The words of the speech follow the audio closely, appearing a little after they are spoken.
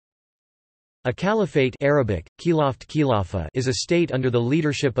A caliphate Arabic, Khilafat is a state under the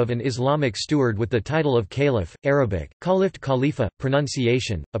leadership of an Islamic steward with the title of caliph, Arabic, Khalif Khalifa,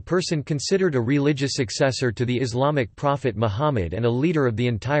 pronunciation, a person considered a religious successor to the Islamic prophet Muhammad and a leader of the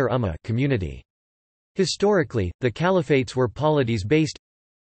entire Ummah community. Historically, the caliphates were polities based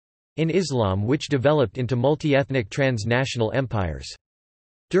in Islam which developed into multi-ethnic transnational empires.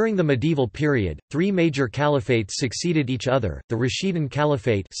 During the medieval period, three major caliphates succeeded each other: the Rashidun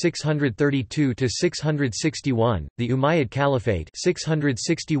Caliphate (632–661), the Umayyad Caliphate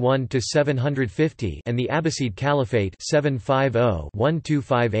 (661–750), and the Abbasid Caliphate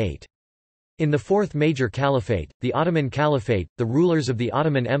 (750–1258). In the fourth major caliphate, the Ottoman Caliphate, the rulers of the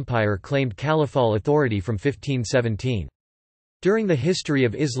Ottoman Empire claimed caliphal authority from 1517. During the history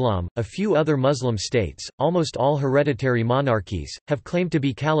of Islam, a few other Muslim states, almost all hereditary monarchies, have claimed to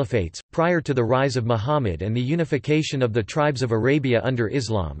be caliphates. Prior to the rise of Muhammad and the unification of the tribes of Arabia under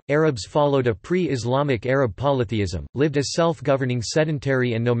Islam, Arabs followed a pre-Islamic Arab polytheism, lived as self-governing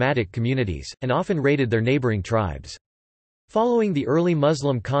sedentary and nomadic communities, and often raided their neighboring tribes. Following the early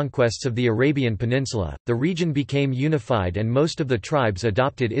Muslim conquests of the Arabian Peninsula, the region became unified and most of the tribes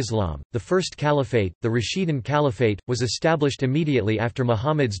adopted Islam. The first caliphate, the Rashidun Caliphate, was established immediately after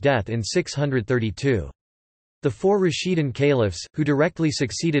Muhammad's death in 632. The four Rashidun caliphs, who directly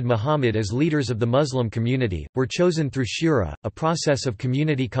succeeded Muhammad as leaders of the Muslim community, were chosen through shura, a process of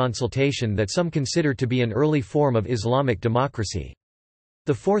community consultation that some consider to be an early form of Islamic democracy.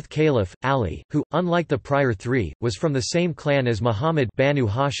 The fourth caliph, Ali, who, unlike the prior three, was from the same clan as Muhammad Banu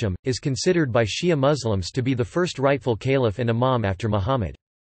Hashim, is considered by Shia Muslims to be the first rightful caliph and imam after Muhammad.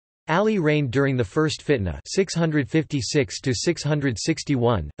 Ali reigned during the First Fitna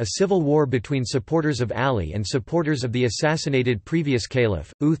 656–661, a civil war between supporters of Ali and supporters of the assassinated previous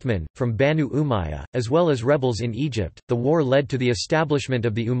caliph, Uthman, from Banu Umayyah, as well as rebels in Egypt. The war led to the establishment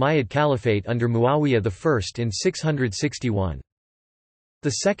of the Umayyad Caliphate under Muawiyah I in 661. The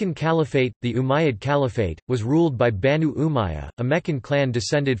second caliphate, the Umayyad Caliphate, was ruled by Banu Umayyah, a Meccan clan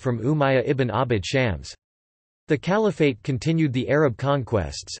descended from Umayyah ibn Abd Shams. The caliphate continued the Arab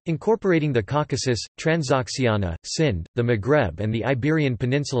conquests, incorporating the Caucasus, Transoxiana, Sind, the Maghreb and the Iberian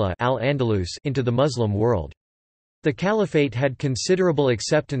Peninsula Al-Andalus into the Muslim world. The caliphate had considerable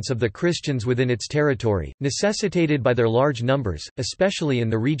acceptance of the Christians within its territory, necessitated by their large numbers, especially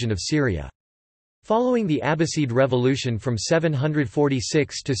in the region of Syria. Following the Abbasid Revolution from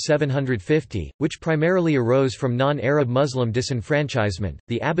 746 to 750, which primarily arose from non-Arab Muslim disenfranchisement,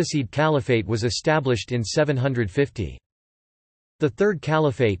 the Abbasid Caliphate was established in 750. The third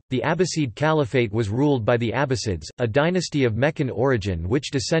caliphate, the Abbasid Caliphate, was ruled by the Abbasids, a dynasty of Meccan origin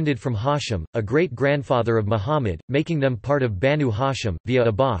which descended from Hashim, a great-grandfather of Muhammad, making them part of Banu Hashim, via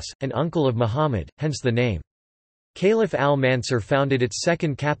Abbas, an uncle of Muhammad, hence the name. Caliph al-Mansur founded its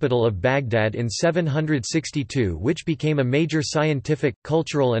second capital of Baghdad in 762, which became a major scientific,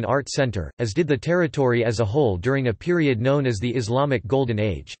 cultural and art center, as did the territory as a whole during a period known as the Islamic Golden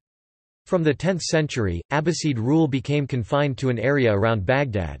Age. From the 10th century, Abbasid rule became confined to an area around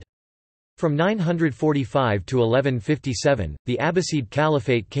Baghdad. From 945 to 1157, the Abbasid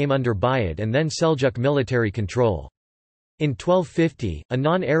Caliphate came under Buyid and then Seljuk military control. In 1250, a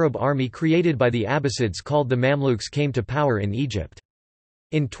non-Arab army created by the Abbasids called the Mamluks came to power in Egypt.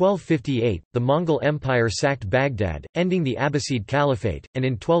 In 1258, the Mongol Empire sacked Baghdad, ending the Abbasid Caliphate, and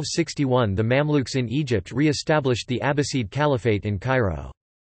in 1261 the Mamluks in Egypt re-established the Abbasid Caliphate in Cairo.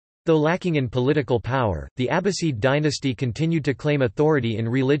 Though lacking in political power, the Abbasid dynasty continued to claim authority in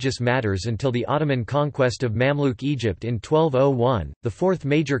religious matters until the Ottoman conquest of Mamluk Egypt in 1201. The fourth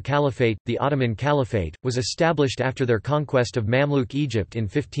major caliphate, the Ottoman Caliphate, was established after their conquest of Mamluk Egypt in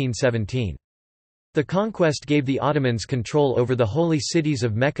 1517. The conquest gave the Ottomans control over the holy cities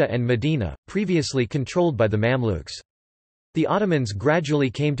of Mecca and Medina, previously controlled by the Mamluks. The Ottomans gradually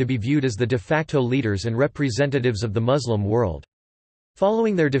came to be viewed as the de facto leaders and representatives of the Muslim world.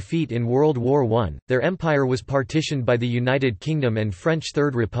 Following their defeat in World War I, their empire was partitioned by the United Kingdom and French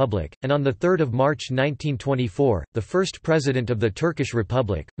Third Republic, and on 3 March 1924, the first president of the Turkish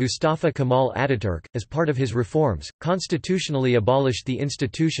Republic, Mustafa Kemal Ataturk, as part of his reforms, constitutionally abolished the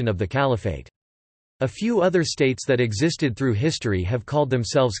institution of the caliphate. A few other states that existed through history have called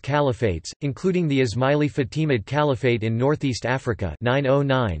themselves caliphates, including the Ismaili Fatimid Caliphate in northeast Africa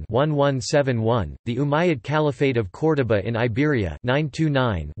 909-1171, the Umayyad Caliphate of Córdoba in Iberia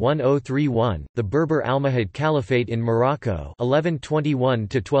 929-1031, the Berber Almohad Caliphate in Morocco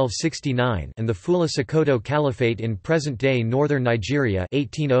 1121-1269, and the Fula Sokoto Caliphate in present-day northern Nigeria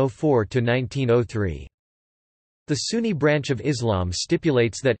 1804-1903. The Sunni branch of Islam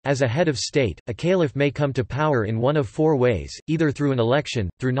stipulates that, as a head of state, a caliph may come to power in one of four ways, either through an election,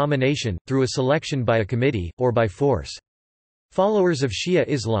 through nomination, through a selection by a committee, or by force. Followers of Shia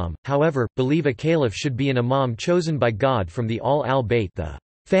Islam, however, believe a caliph should be an imam chosen by God from the al-Bayt, the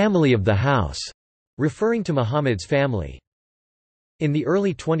family of the house, referring to Muhammad's family. In the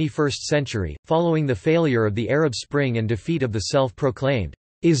early 21st century, following the failure of the Arab Spring and defeat of the self-proclaimed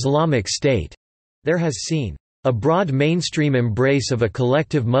Islamic State, there has seen a broad mainstream embrace of a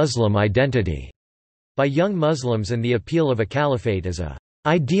collective Muslim identity by young Muslims, and the appeal of a caliphate as a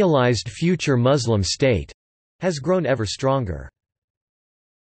idealized future Muslim state has grown ever stronger.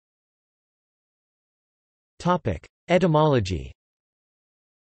 Etymology.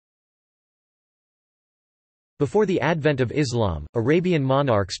 Before the advent of Islam, Arabian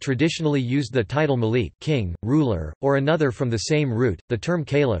monarchs traditionally used the title Malik, king, ruler, or another from the same root. The term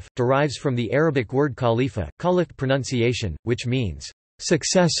caliph derives from the Arabic word khalifa, khalif pronunciation, which means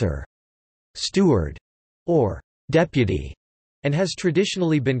successor, steward, or deputy, and has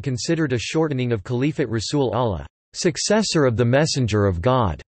traditionally been considered a shortening of Khalifat Rasul Allah, successor of the Messenger of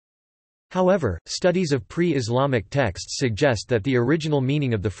God. However, studies of pre-Islamic texts suggest that the original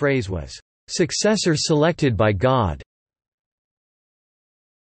meaning of the phrase was successor selected by God.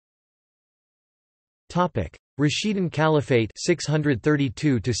 Rashidun Caliphate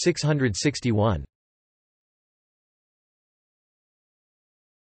 632 to 661.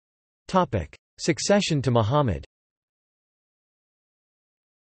 Succession to Muhammad.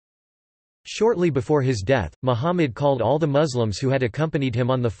 Shortly before his death, Muhammad called all the Muslims who had accompanied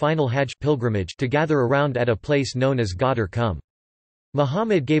him on the final Hajj pilgrimage to gather around at a place known as Ghadir Qum.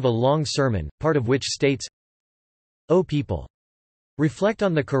 Muhammad gave a long sermon, part of which states, O people! Reflect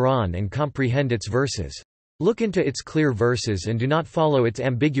on the Quran and comprehend its verses. Look into its clear verses and do not follow its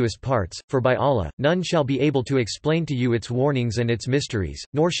ambiguous parts, for by Allah, none shall be able to explain to you its warnings and its mysteries,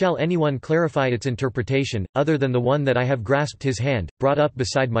 nor shall anyone clarify its interpretation, other than the one that I have grasped his hand, brought up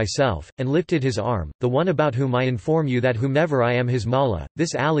beside myself, and lifted his arm, the one about whom I inform you that whomever I am his Mawla,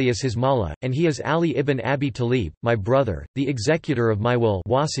 this Ali is his Mawla, and he is Ali ibn Abi Talib, my brother, the executor of my will,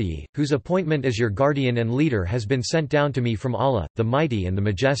 Wasiyi, whose appointment as your guardian and leader has been sent down to me from Allah, the Mighty and the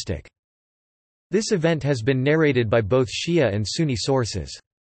Majestic. This event has been narrated by both Shia and Sunni sources.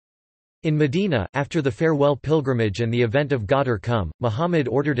 In Medina, after the farewell pilgrimage and the event of Ghadir Qum, Muhammad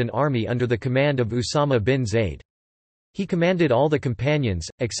ordered an army under the command of Usama bin Zayd. He commanded all the companions,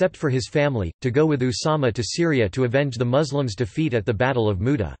 except for his family, to go with Usama to Syria to avenge the Muslims' defeat at the Battle of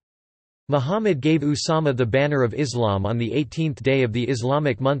Mu'tah. Muhammad gave Usama the banner of Islam on the 18th day of the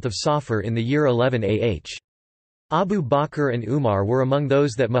Islamic month of Safar in the year 11 AH. Abu Bakr and Umar were among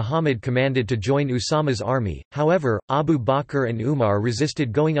those that Muhammad commanded to join Usama's army, however, Abu Bakr and Umar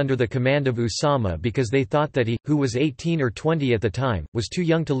resisted going under the command of Usama because they thought that he, who was 18 or 20 at the time, was too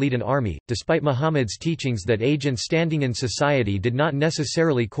young to lead an army, despite Muhammad's teachings that age and standing in society did not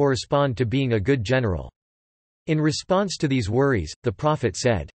necessarily correspond to being a good general. In response to these worries, the Prophet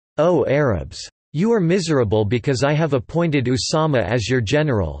said, O Arabs! You are miserable because I have appointed Usama as your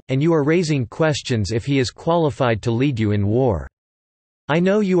general, and you are raising questions if he is qualified to lead you in war. I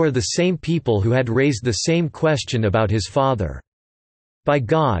know you are the same people who had raised the same question about his father. By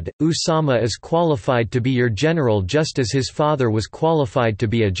God, Usama is qualified to be your general just as his father was qualified to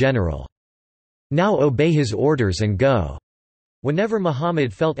be a general. Now obey his orders and go. Whenever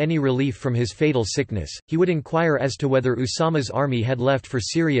Muhammad felt any relief from his fatal sickness, he would inquire as to whether Usama's army had left for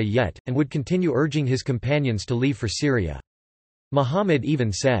Syria yet, and would continue urging his companions to leave for Syria. Muhammad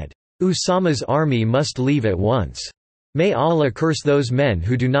even said, Usama's army must leave at once. May Allah curse those men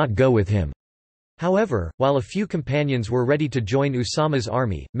who do not go with him. However, while a few companions were ready to join Usama's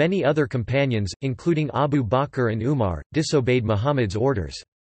army, many other companions, including Abu Bakr and Umar, disobeyed Muhammad's orders.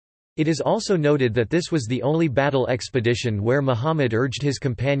 It is also noted that this was the only battle expedition where Muhammad urged his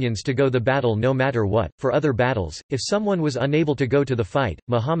companions to go the battle no matter what. For other battles, if someone was unable to go to the fight,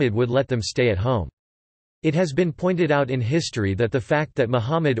 Muhammad would let them stay at home. It has been pointed out in history that the fact that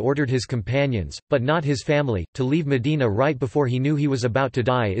Muhammad ordered his companions, but not his family, to leave Medina right before he knew he was about to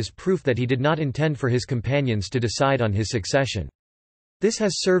die is proof that he did not intend for his companions to decide on his succession. This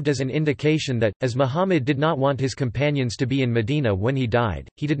has served as an indication that, as Muhammad did not want his companions to be in Medina when he died,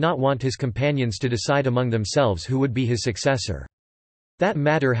 he did not want his companions to decide among themselves who would be his successor. That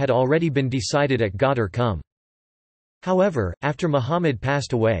matter had already been decided at Ghadir Qum. However, after Muhammad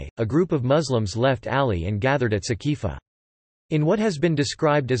passed away, a group of Muslims left Ali and gathered at Saqifa. In what has been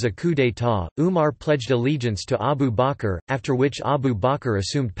described as a coup d'état, Umar pledged allegiance to Abu Bakr, after which Abu Bakr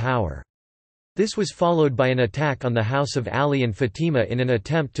assumed power. This was followed by an attack on the house of Ali and Fatima in an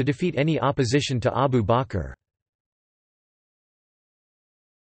attempt to defeat any opposition to Abu Bakr.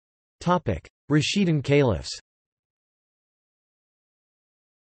 Rashidun caliphs.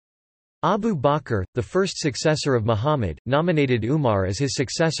 Abu Bakr, the first successor of Muhammad, nominated Umar as his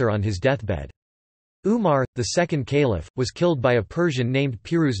successor on his deathbed. Umar, the second caliph, was killed by a Persian named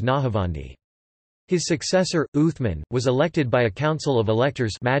Piruz Nahavandi. His successor, Uthman, was elected by a council of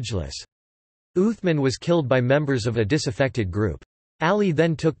electors Majlis. Uthman was killed by members of a disaffected group. Ali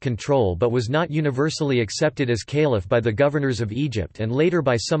then took control but was not universally accepted as caliph by the governors of Egypt and later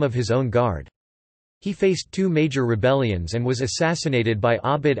by some of his own guard. He faced two major rebellions and was assassinated by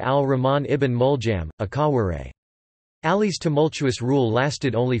Abd al-Rahman ibn Muljam, a Kaware. Ali's tumultuous rule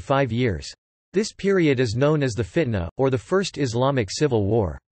lasted only 5 years. This period is known as the Fitna, or the First Islamic Civil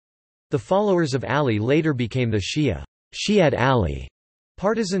War. The followers of Ali later became the Shi'at Ali,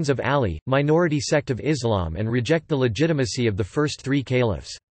 partisans of Ali, minority sect of Islam, and reject the legitimacy of the first three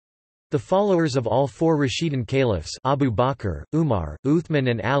caliphs. The followers of all four Rashidun caliphs Abu Bakr, Umar, Uthman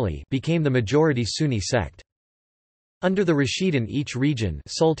and Ali became the majority Sunni sect. Under the Rashidun, each region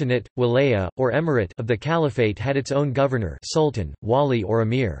sultanate, wilaya, or emirate of the caliphate had its own governor sultan, wali or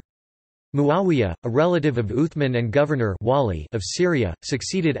emir. Muawiyah, a relative of Uthman and governor wali of Syria,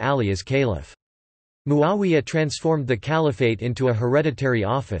 succeeded Ali as caliph. Muawiyah transformed the caliphate into a hereditary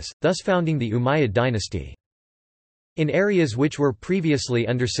office, thus founding the Umayyad dynasty. In areas which were previously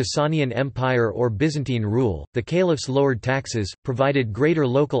under Sasanian Empire or Byzantine rule, the caliphs lowered taxes, provided greater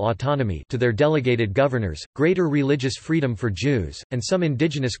local autonomy to their delegated governors, greater religious freedom for Jews, and some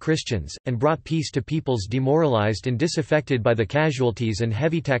indigenous Christians, and brought peace to peoples demoralized and disaffected by the casualties and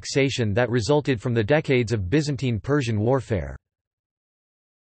heavy taxation that resulted from the decades of Byzantine-Persian warfare.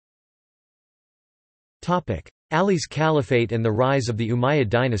 Ali's caliphate and the rise of the Umayyad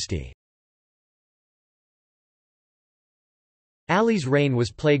dynasty. Ali's reign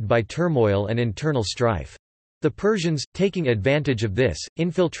was plagued by turmoil and internal strife. The Persians, taking advantage of this,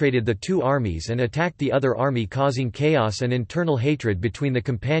 infiltrated the two armies and attacked the other army, causing chaos and internal hatred between the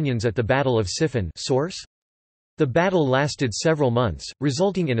companions at the Battle of Siffin. Source? The battle lasted several months,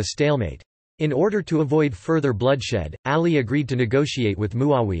 resulting in a stalemate. In order to avoid further bloodshed, Ali agreed to negotiate with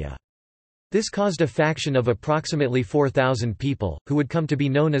Muawiyah. This caused a faction of approximately 4,000 people, who would come to be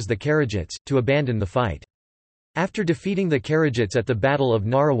known as the Kharijites, to abandon the fight. After defeating the Kharijites at the Battle of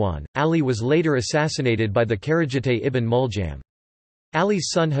Nahrawan, Ali was later assassinated by the Kharijite ibn Muljam. Ali's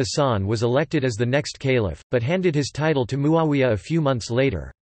son Hassan was elected as the next caliph, but handed his title to Muawiyah a few months later.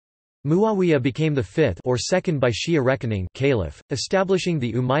 Muawiyah became the fifth or second by Shia reckoning caliph, establishing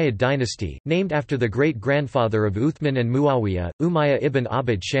the Umayyad dynasty, named after the great-grandfather of Uthman and Muawiyah, Umayyah ibn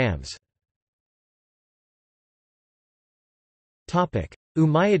Abd Shams.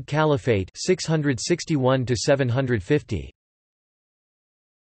 Umayyad Caliphate 661 to 750.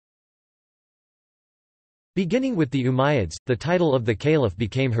 Beginning with the Umayyads, the title of the caliph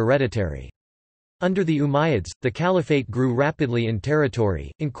became hereditary. Under the Umayyads, the caliphate grew rapidly in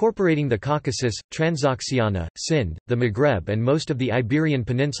territory, incorporating the Caucasus, Transoxiana, Sind, the Maghreb and most of the Iberian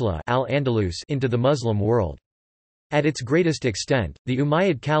Peninsula Al-Andalus into the Muslim world. At its greatest extent, the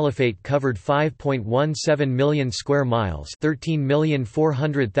Umayyad Caliphate covered 5.17 million square miles,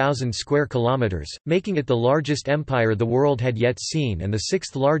 13,400,000 square kilometers, making it the largest empire the world had yet seen and the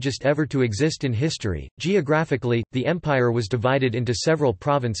sixth largest ever to exist in history. Geographically, the empire was divided into several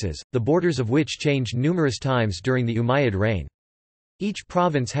provinces, the borders of which changed numerous times during the Umayyad reign. Each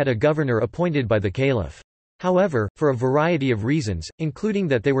province had a governor appointed by the caliph. However, for a variety of reasons, including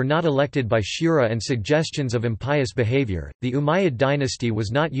that they were not elected by shura and suggestions of impious behavior, the Umayyad dynasty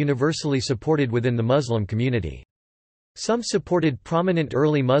was not universally supported within the Muslim community. Some supported prominent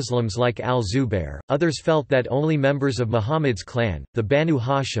early Muslims like al-Zubair, others felt that only members of Muhammad's clan, the Banu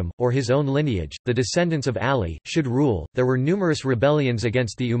Hashim, or his own lineage, the descendants of Ali, should rule. There were numerous rebellions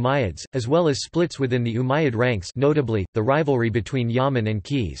against the Umayyads, as well as splits within the Umayyad ranks, notably, the rivalry between Yaman and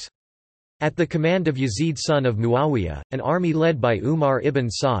Qiz. At the command of Yazid son of Muawiyah, an army led by Umar ibn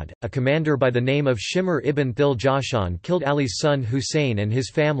Sa'd, a commander by the name of Shimr ibn Thil Jashan killed Ali's son Hussein and his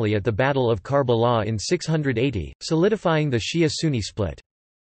family at the Battle of Karbala in 680, solidifying the Shia-Sunni split.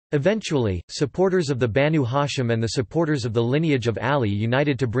 Eventually, supporters of the Banu Hashim and the supporters of the lineage of Ali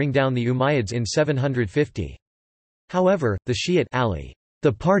united to bring down the Umayyads in 750. However, the Shi'at Ali,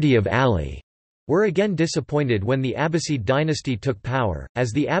 the party of Ali, were again disappointed when the Abbasid dynasty took power,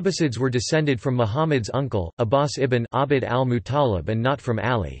 as the Abbasids were descended from Muhammad's uncle, Abbas ibn Abd al-Muttalib, and not from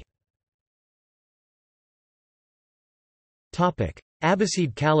Ali.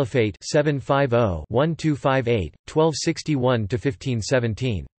 Abbasid Caliphate 750-1258,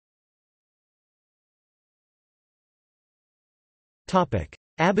 1261–1517.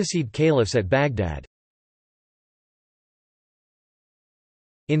 Abbasid caliphs at Baghdad.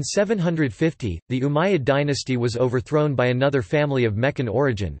 In 750, the Umayyad dynasty was overthrown by another family of Meccan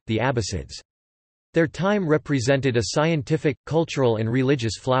origin, the Abbasids. Their time represented a scientific, cultural and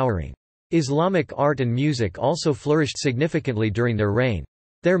religious flowering. Islamic art and music also flourished significantly during their reign.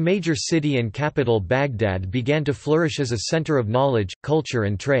 Their major city and capital Baghdad began to flourish as a center of knowledge, culture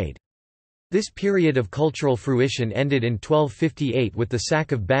and trade. This period of cultural fruition ended in 1258 with the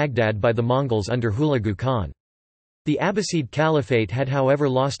sack of Baghdad by the Mongols under Hulagu Khan. The Abbasid Caliphate had however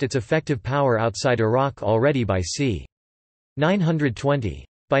lost its effective power outside Iraq already by c. 920.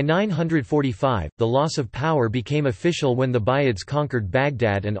 By 945, the loss of power became official when the Buyids conquered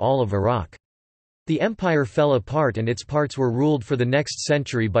Baghdad and all of Iraq. The empire fell apart and its parts were ruled for the next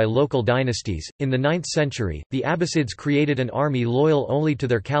century by local dynasties. In the 9th century, the Abbasids created an army loyal only to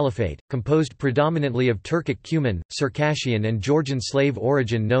their caliphate, composed predominantly of Turkic Cuman, Circassian and Georgian slave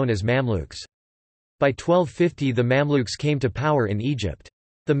origin known as Mamluks. By 1250 the Mamluks came to power in Egypt.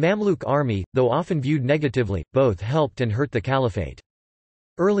 The Mamluk army, though often viewed negatively, both helped and hurt the caliphate.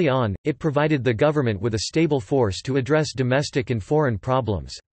 Early on, it provided the government with a stable force to address domestic and foreign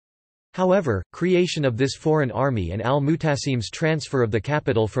problems. However, creation of this foreign army and al-Mutasim's transfer of the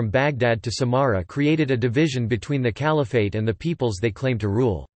capital from Baghdad to Samarra created a division between the caliphate and the peoples they claimed to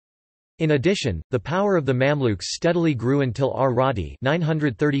rule. In addition, the power of the Mamluks steadily grew until ar-Radi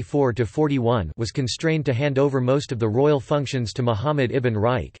 (934–41) was constrained to hand over most of the royal functions to Muhammad ibn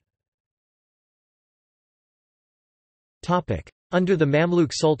Raik. Under the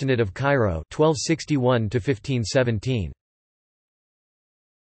Mamluk Sultanate of Cairo (1261–1517).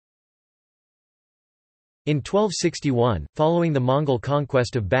 In 1261, following the Mongol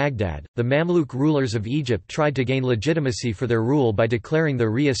conquest of Baghdad, the Mamluk rulers of Egypt tried to gain legitimacy for their rule by declaring the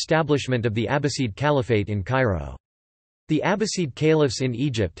re-establishment of the Abbasid Caliphate in Cairo. The Abbasid caliphs in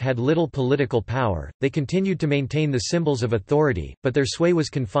Egypt had little political power, they continued to maintain the symbols of authority, but their sway was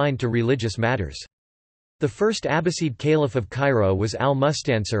confined to religious matters. The first Abbasid caliph of Cairo was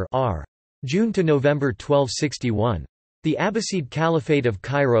al-Mustansir r. June to November 1261. The Abbasid Caliphate of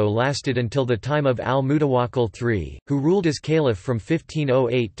Cairo lasted until the time of al-Mutawakkil III, who ruled as caliph from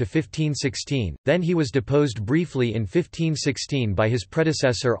 1508 to 1516, then he was deposed briefly in 1516 by his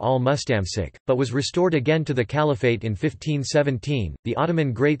predecessor al-Mustamsik, but was restored again to the caliphate in 1517. The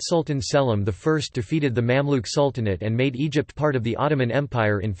Ottoman Great Sultan Selim I defeated the Mamluk Sultanate and made Egypt part of the Ottoman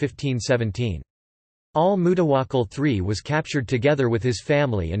Empire in 1517. Al-Mutawakkil III was captured together with his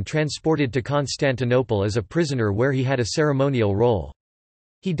family and transported to Constantinople as a prisoner where he had a ceremonial role.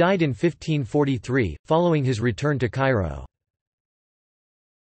 He died in 1543, following his return to Cairo.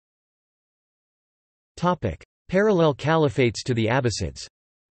 Parallel caliphates to the Abbasids.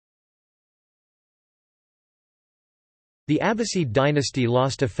 The Abbasid dynasty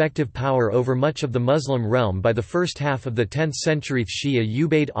lost effective power over much of the Muslim realm by the first half of the 10th century. Shia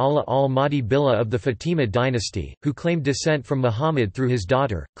Ubayd Allah al-Mahdi Billah of the Fatimid dynasty, who claimed descent from Muhammad through his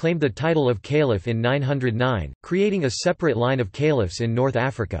daughter, claimed the title of caliph in 909, creating a separate line of caliphs in North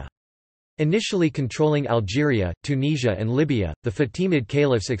Africa. Initially controlling Algeria, Tunisia and Libya, the Fatimid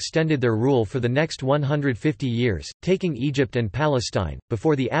caliphs extended their rule for the next 150 years, taking Egypt and Palestine,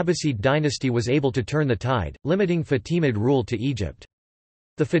 before the Abbasid dynasty was able to turn the tide, limiting Fatimid rule to Egypt.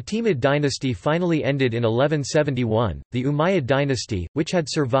 The Fatimid dynasty finally ended in 1171. The Umayyad dynasty, which had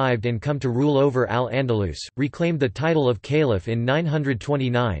survived and come to rule over Al-Andalus, reclaimed the title of caliph in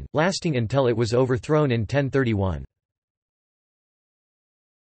 929, lasting until it was overthrown in 1031.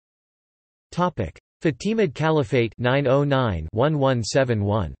 Fatimid Caliphate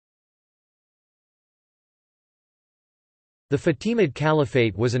 909–1171. The Fatimid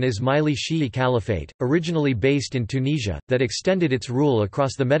Caliphate was an Ismaili Shi'i caliphate, originally based in Tunisia, that extended its rule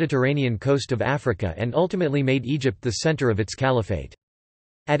across the Mediterranean coast of Africa and ultimately made Egypt the center of its caliphate.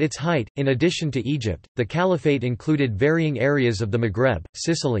 At its height, in addition to Egypt, the caliphate included varying areas of the Maghreb,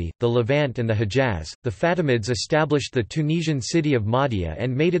 Sicily, the Levant and the Hejaz. The Fatimids established the Tunisian city of Mahdia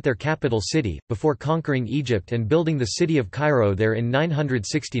and made it their capital city, before conquering Egypt and building the city of Cairo there in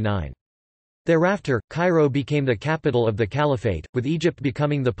 969. Thereafter, Cairo became the capital of the caliphate, with Egypt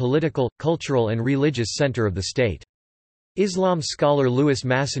becoming the political, cultural and religious center of the state. Islam scholar Louis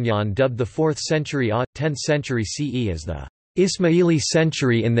Massignon dubbed the 4th century AH, 10th century CE as the Ismaili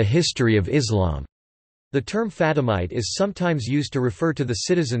century in the history of Islam. The term Fatimite is sometimes used to refer to the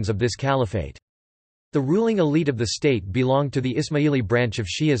citizens of this caliphate. The ruling elite of the state belonged to the Ismaili branch of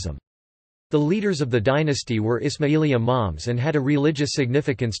Shi'ism. The leaders of the dynasty were Ismaili imams and had a religious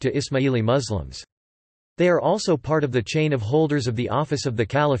significance to Ismaili Muslims. They are also part of the chain of holders of the office of the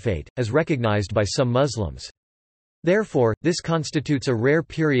caliphate, as recognized by some Muslims. Therefore, this constitutes a rare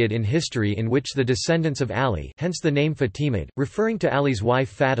period in history in which the descendants of Ali, hence the name Fatimid, referring to Ali's wife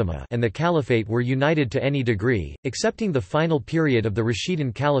Fatima, and the Caliphate were united to any degree, excepting the final period of the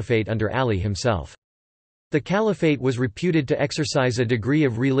Rashidun Caliphate under Ali himself. The Caliphate was reputed to exercise a degree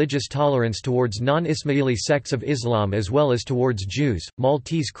of religious tolerance towards non-Ismaili sects of Islam as well as towards Jews,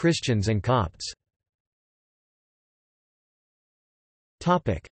 Maltese Christians and Copts.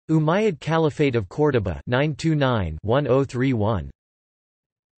 Umayyad Caliphate of Córdoba 929-1031.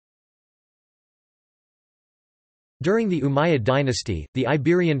 During the Umayyad dynasty, the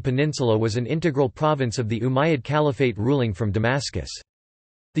Iberian Peninsula was an integral province of the Umayyad Caliphate ruling from Damascus.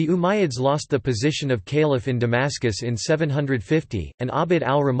 The Umayyads lost the position of caliph in Damascus in 750, and Abd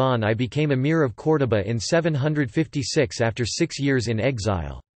al-Rahman I became emir of Córdoba in 756 after 6 years in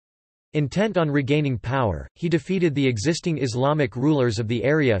exile. Intent on regaining power, he defeated the existing Islamic rulers of the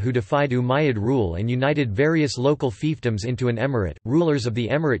area who defied Umayyad rule and united various local fiefdoms into an emirate. Rulers of the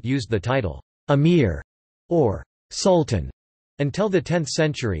emirate used the title emir or sultan until the 10th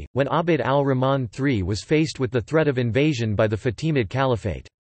century, when Abd al-Rahman III was faced with the threat of invasion by the Fatimid Caliphate.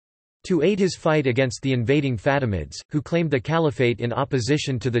 To aid his fight against the invading Fatimids, who claimed the caliphate in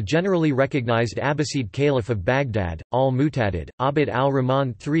opposition to the generally recognized Abbasid Caliph of Baghdad, al-Mu'tadid, Abd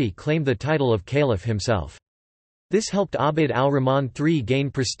al-Rahman III claimed the title of caliph himself. This helped Abd al-Rahman III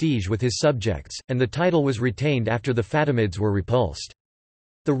gain prestige with his subjects, and the title was retained after the Fatimids were repulsed.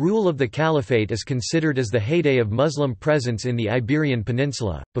 The rule of the caliphate is considered as the heyday of Muslim presence in the Iberian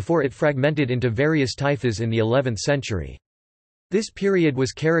Peninsula, before it fragmented into various taifas in the 11th century. This period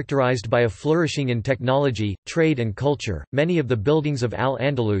was characterized by a flourishing in technology, trade and culture. Many of the buildings of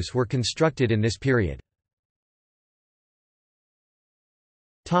Al-Andalus were constructed in this period.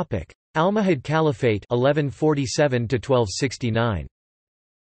 Topic: Almohad Caliphate 1147 to 1269.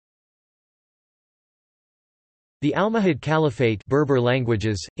 The Almohad Caliphate, Berber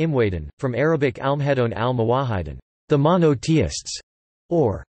languages, Imwadan, from Arabic Almhedon al-Mawahidin, the monotheists,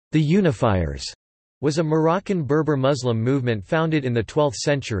 or the unifiers, was a Moroccan Berber Muslim movement founded in the 12th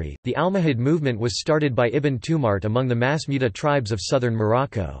century. The Almohad movement was started by Ibn Tumart among the Masmuda tribes of southern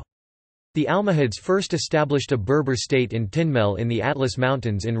Morocco. The Almohads first established a Berber state in Tinmel in the Atlas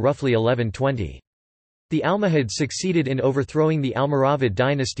Mountains in roughly 1120. The Almohads succeeded in overthrowing the Almoravid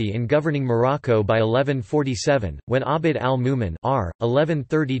dynasty in governing Morocco by 1147, when Abd al-Mumin r.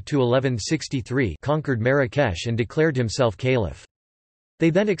 1130–1163 conquered Marrakesh and declared himself caliph. They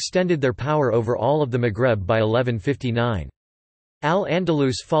then extended their power over all of the Maghreb by 1159.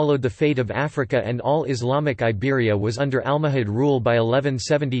 Al-Andalus followed the fate of Africa, and all Islamic Iberia was under Almohad rule by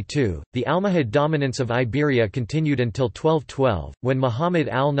 1172. The Almohad dominance of Iberia continued until 1212, when Muhammad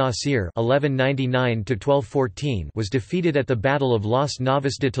al-Nasir (1199–1214) was defeated at the Battle of Las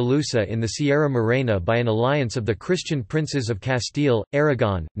Navas de Tolosa in the Sierra Morena by an alliance of the Christian princes of Castile,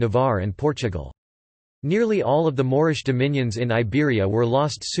 Aragon, Navarre, and Portugal. Nearly all of the Moorish dominions in Iberia were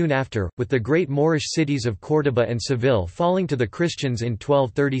lost soon after, with the great Moorish cities of Córdoba and Seville falling to the Christians in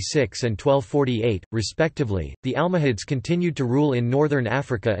 1236 and 1248, respectively. The Almohads continued to rule in northern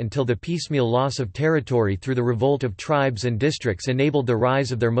Africa until the piecemeal loss of territory through the revolt of tribes and districts enabled the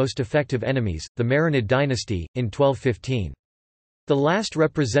rise of their most effective enemies, the Marinid dynasty, in 1215. The last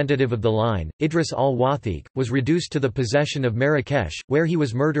representative of the line, Idris al-Wathiq, was reduced to the possession of Marrakesh, where he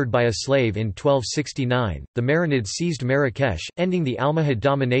was murdered by a slave in 1269. The Marinids seized Marrakesh, ending the Almohad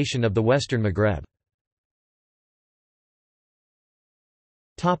domination of the western Maghreb.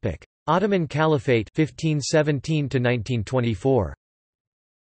 Topic: Ottoman Caliphate 1517 to 1924.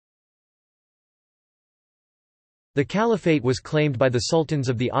 The caliphate was claimed by the sultans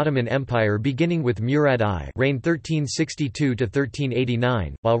of the Ottoman Empire beginning with Murad I, reigned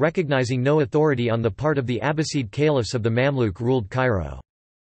 1362–1389, while recognizing no authority on the part of the Abbasid caliphs of the Mamluk ruled Cairo.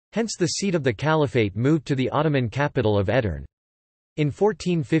 Hence the seat of the caliphate moved to the Ottoman capital of Edirne. In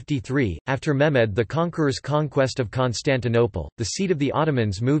 1453, after Mehmed the Conqueror's conquest of Constantinople, the seat of the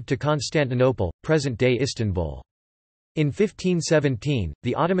Ottomans moved to Constantinople, present-day Istanbul. In 1517,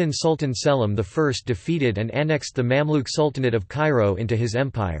 the Ottoman Sultan Selim I defeated and annexed the Mamluk Sultanate of Cairo into his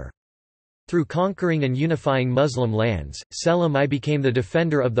empire. Through conquering and unifying Muslim lands, Selim I became the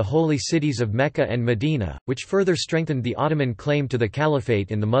defender of the holy cities of Mecca and Medina, which further strengthened the Ottoman claim to the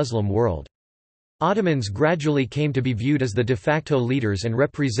caliphate in the Muslim world. Ottomans gradually came to be viewed as the de facto leaders and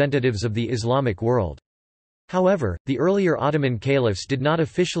representatives of the Islamic world. However, the earlier Ottoman caliphs did not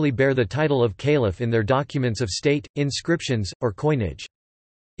officially bear the title of caliph in their documents of state, inscriptions, or coinage.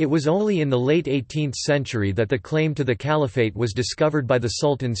 It was only in the late 18th century that the claim to the caliphate was discovered by the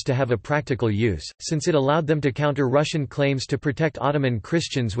sultans to have a practical use, since it allowed them to counter Russian claims to protect Ottoman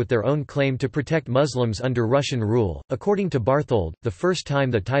Christians with their own claim to protect Muslims under Russian rule. According to Barthold, the first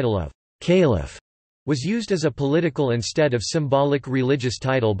time the title of caliph was used as a political instead of symbolic religious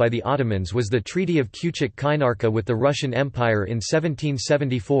title by the Ottomans was the Treaty of Kuchik-Kainarka with the Russian Empire in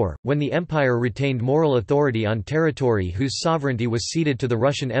 1774, when the empire retained moral authority on territory whose sovereignty was ceded to the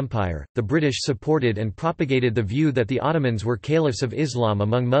Russian Empire. The British supported and propagated the view that the Ottomans were caliphs of Islam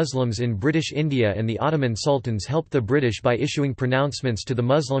among Muslims in British India, and the Ottoman sultans helped the British by issuing pronouncements to the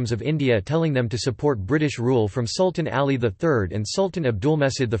Muslims of India telling them to support British rule from Sultan Ali III and Sultan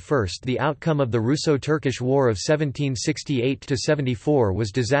Abdulmecid I. The outcome of the Russo-Turkish War of 1768–74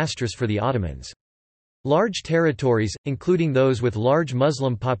 was disastrous for the Ottomans. Large territories, including those with large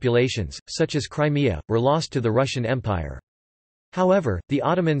Muslim populations, such as Crimea, were lost to the Russian Empire. However, the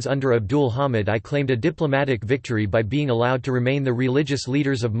Ottomans under Abdul Hamid I claimed a diplomatic victory by being allowed to remain the religious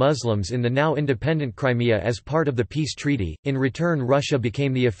leaders of Muslims in the now independent Crimea as part of the peace treaty. In return, Russia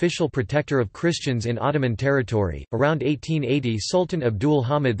became the official protector of Christians in Ottoman territory. Around 1880, Sultan Abdul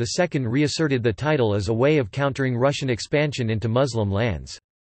Hamid II reasserted the title as a way of countering Russian expansion into Muslim lands.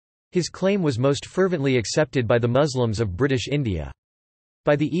 His claim was most fervently accepted by the Muslims of British India.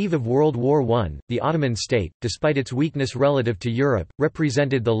 By the eve of World War I, the Ottoman state, despite its weakness relative to Europe,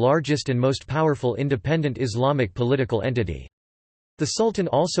 represented the largest and most powerful independent Islamic political entity. The Sultan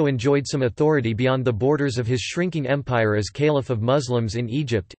also enjoyed some authority beyond the borders of his shrinking empire as Caliph of Muslims in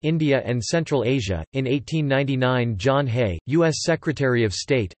Egypt, India, and Central Asia. In 1899, John Hay, U.S. Secretary of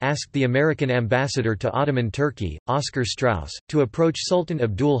State, asked the American ambassador to Ottoman Turkey, Oscar Strauss, to approach Sultan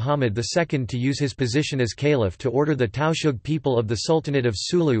Abdul Hamid II to use his position as Caliph to order the Tausug people of the Sultanate of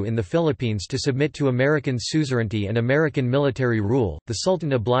Sulu in the Philippines to submit to American suzerainty and American military rule. The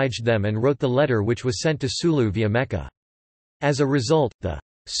Sultan obliged them and wrote the letter, which was sent to Sulu via Mecca. As a result, the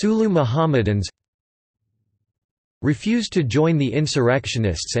Sulu Mohammedans refused to join the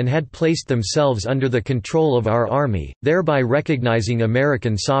insurrectionists and had placed themselves under the control of our army, thereby recognizing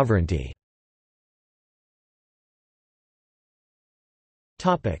American sovereignty.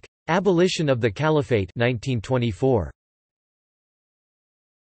 Abolition of the Caliphate 1924.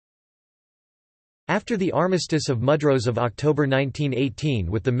 After the Armistice of Mudros of October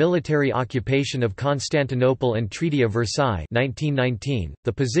 1918 with the military occupation of Constantinople and Treaty of Versailles 1919,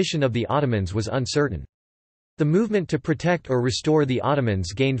 the position of the Ottomans was uncertain. The movement to protect or restore the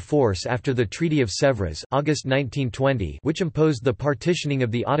Ottomans gained force after the Treaty of Sèvres August 1920, which imposed the partitioning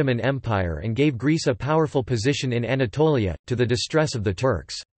of the Ottoman Empire and gave Greece a powerful position in Anatolia, to the distress of the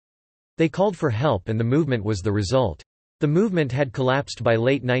Turks. They called for help and the movement was the result. The movement had collapsed by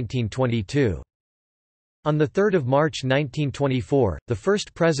late 1922. On 3 March 1924, the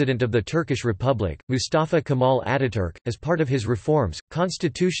first president of the Turkish Republic, Mustafa Kemal Ataturk, as part of his reforms,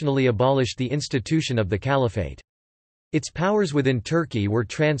 constitutionally abolished the institution of the Caliphate. Its powers within Turkey were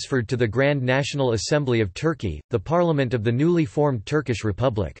transferred to the Grand National Assembly of Turkey, the parliament of the newly formed Turkish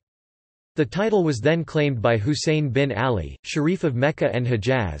Republic. The title was then claimed by Hussein bin Ali, Sharif of Mecca and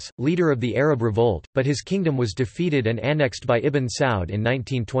Hejaz, leader of the Arab Revolt, but his kingdom was defeated and annexed by Ibn Saud in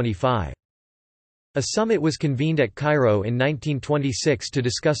 1925. A summit was convened at Cairo in 1926 to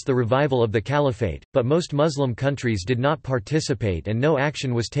discuss the revival of the Caliphate, but most Muslim countries did not participate and no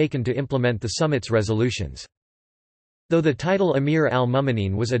action was taken to implement the summit's resolutions. Though the title Amir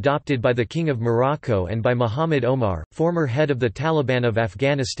al-Mu'minin was adopted by the King of Morocco and by Muhammad Omar, former head of the Taliban of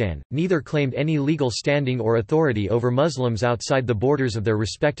Afghanistan, neither claimed any legal standing or authority over Muslims outside the borders of their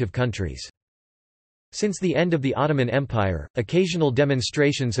respective countries. Since the end of the Ottoman Empire, occasional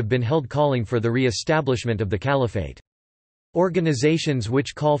demonstrations have been held calling for the re-establishment of the Caliphate. Organizations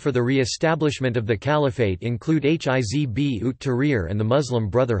which call for the re-establishment of the Caliphate include Hizb ut Tahrir and the Muslim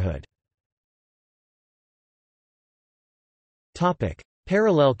Brotherhood.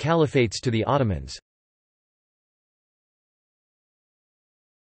 Parallel caliphates to the Ottomans.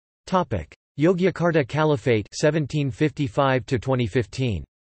 Yogyakarta Caliphate 1755–2015.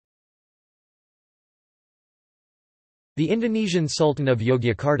 The Indonesian Sultan of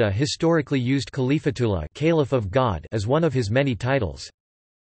Yogyakarta historically used Khalifatullah, Caliph of God, as one of his many titles.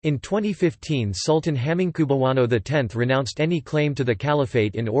 In 2015, Sultan Hamengkubuwono X renounced any claim to the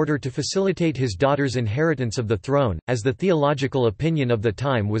caliphate in order to facilitate his daughter's inheritance of the throne, as the theological opinion of the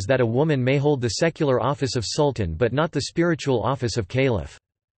time was that a woman may hold the secular office of sultan but not the spiritual office of caliph.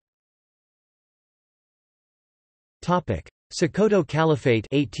 Sokoto Caliphate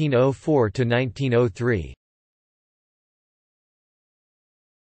 1804–1903.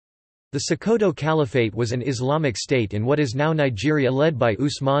 The Sokoto Caliphate was an Islamic state in what is now Nigeria led by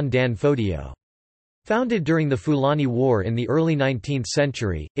Usman Dan Fodio. Founded during the Fulani War in the early 19th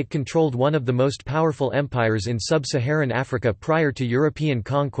century, it controlled one of the most powerful empires in sub-Saharan Africa prior to European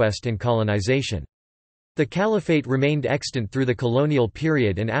conquest and colonization. The caliphate remained extant through the colonial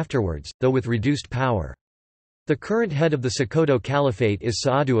period and afterwards, though with reduced power. The current head of the Sokoto Caliphate is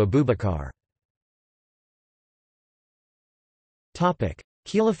Saadu Abubakar.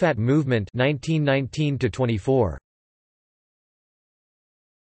 Khilafat movement 1919–24.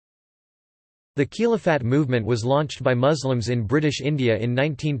 The Khilafat movement was launched by Muslims in British India in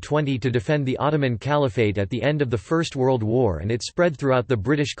 1920 to defend the Ottoman Caliphate at the end of the First World War, and it spread throughout the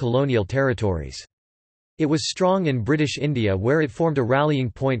British colonial territories. It was strong in British India, where it formed a rallying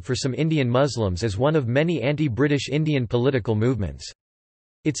point for some Indian Muslims as one of many anti-British Indian political movements.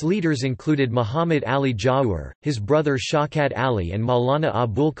 Its leaders included Muhammad Ali Jawhar, his brother Shaukat Ali and Maulana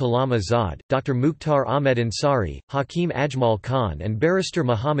Abul Kalam Azad, Dr. Mukhtar Ahmed Ansari, Hakim Ajmal Khan and barrister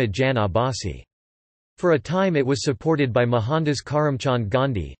Muhammad Jan Abbasi. For a time it was supported by Mohandas Karamchand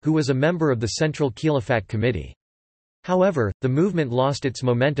Gandhi, who was a member of the Central Khilafat Committee. However, the movement lost its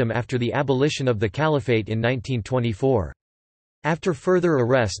momentum after the abolition of the caliphate in 1924. After further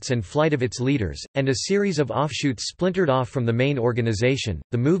arrests and flight of its leaders, and a series of offshoots splintered off from the main organization,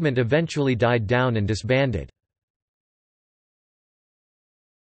 the movement eventually died down and disbanded.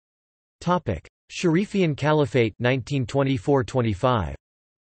 Sharifian Caliphate 1924–25.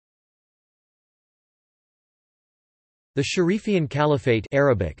 The Sharifian Caliphate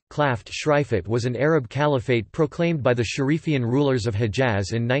Arabic, Klaft Shrifat was an Arab caliphate proclaimed by the Sharifian rulers of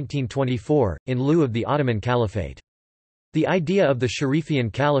Hejaz in 1924, in lieu of the Ottoman Caliphate. The idea of the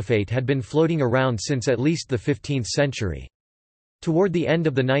Sharifian Caliphate had been floating around since at least the 15th century. Toward the end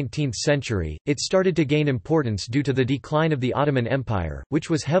of the 19th century, it started to gain importance due to the decline of the Ottoman Empire, which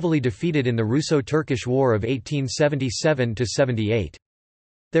was heavily defeated in the Russo-Turkish War of 1877–78.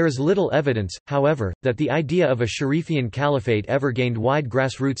 There is little evidence, however, that the idea of a Sharifian caliphate ever gained wide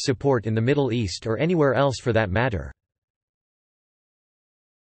grassroots support in the Middle East or anywhere else for that matter.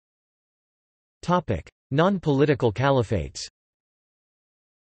 Non-political caliphates.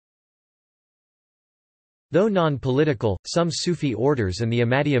 Though non-political, some Sufi orders and the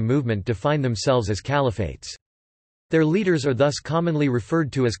Ahmadiyya movement define themselves as caliphates. Their leaders are thus commonly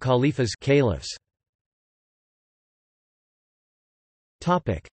referred to as caliphs.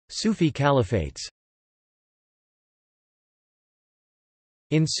 Sufi caliphates.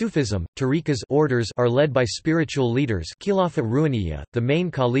 In Sufism, tariqas orders are led by spiritual leaders, Khilafat Ruhaniyya, the main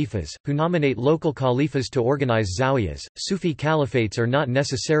caliphs, who nominate local caliphs to organize zawiyas. Sufi caliphates are not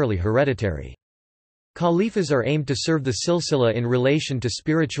necessarily hereditary. Caliphs are aimed to serve the silsila in relation to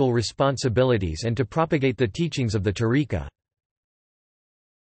spiritual responsibilities and to propagate the teachings of the tariqa.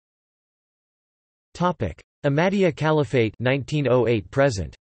 Ahmadiyya Caliphate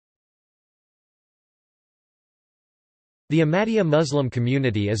 1908–present. The Ahmadiyya Muslim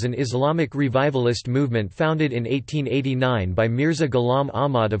community is an Islamic revivalist movement founded in 1889 by Mirza Ghulam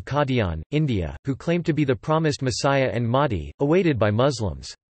Ahmad of Qadian, India, who claimed to be the promised Messiah and Mahdi, awaited by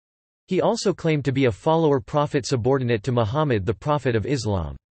Muslims. He also claimed to be a follower prophet subordinate to Muhammad, the Prophet of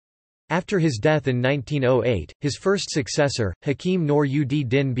Islam. After his death in 1908, his first successor, Hakim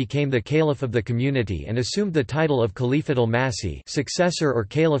Nur-ud-Din, became the caliph of the community and assumed the title of Khalifat al-Masih, successor or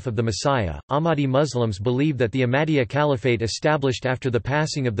caliph of the Messiah. Ahmadi Muslims believe that the Ahmadiyya Caliphate established after the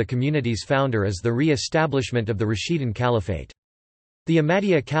passing of the community's founder is the re-establishment of the Rashidun Caliphate. The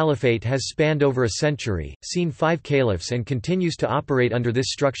Ahmadiyya Caliphate has spanned over a century, seen 5 caliphs and continues to operate under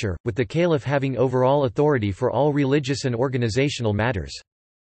this structure, with the caliph having overall authority for all religious and organizational matters.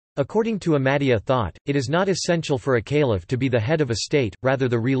 According to Ahmadiyya thought, it is not essential for a caliph to be the head of a state, rather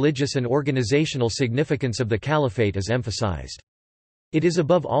the religious and organizational significance of the caliphate is emphasized. It is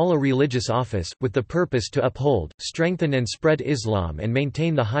above all a religious office, with the purpose to uphold, strengthen and spread Islam and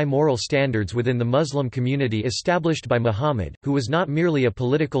maintain the high moral standards within the Muslim community established by Muhammad, who was not merely a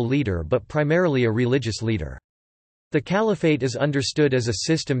political leader but primarily a religious leader. The caliphate is understood as a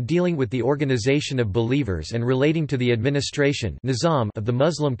system dealing with the organization of believers and relating to the administration nizam of the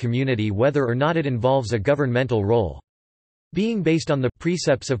Muslim community, whether or not it involves a governmental role. Being based on the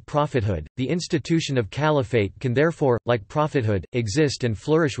precepts of prophethood, the institution of caliphate can therefore, like prophethood, exist and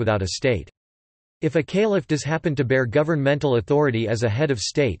flourish without a state. If a caliph does happen to bear governmental authority as a head of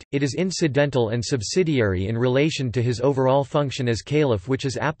state, it is incidental and subsidiary in relation to his overall function as caliph, which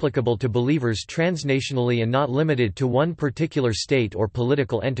is applicable to believers transnationally and not limited to one particular state or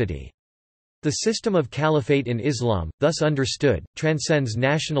political entity. The system of caliphate in Islam, thus understood, transcends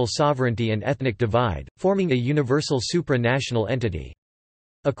national sovereignty and ethnic divide, forming a universal supranational entity.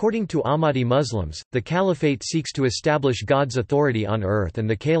 According to Ahmadi Muslims, the caliphate seeks to establish God's authority on earth and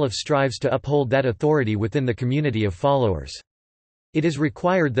the caliph strives to uphold that authority within the community of followers. It is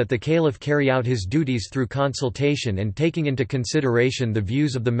required that the caliph carry out his duties through consultation and taking into consideration the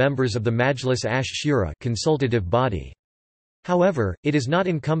views of the members of the Majlis ash-Shura consultative body. However, it is not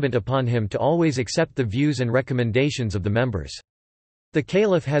incumbent upon him to always accept the views and recommendations of the members. The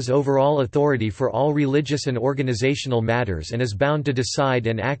caliph has overall authority for all religious and organizational matters and is bound to decide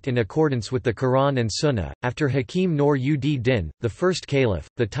and act in accordance with the Quran and Sunnah. After Hakim Nur-ud-Din, the first caliph,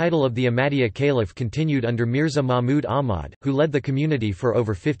 the title of the Ahmadiyya caliph continued under Mirza Mahmud Ahmad, who led the community for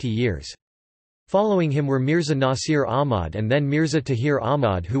over 50 years. Following him were Mirza Nasir Ahmad and then Mirza Tahir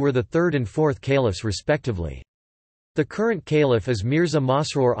Ahmad, who were the third and fourth caliphs respectively. The current caliph is Mirza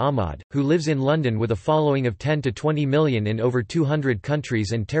Masroor Ahmad, who lives in London with a following of 10 to 20 million in over 200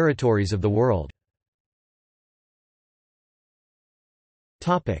 countries and territories of the world.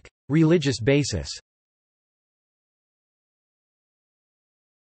 Religious basis.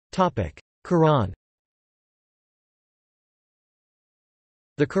 Quran.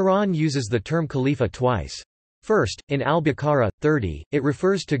 The Quran uses the term Khalifa twice. First, in Al-Baqarah, 30, it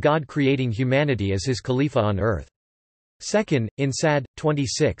refers to God creating humanity as his Khalifa on earth. Second, in Sad.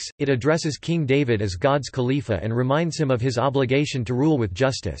 26, it addresses King David as God's Khalifa and reminds him of his obligation to rule with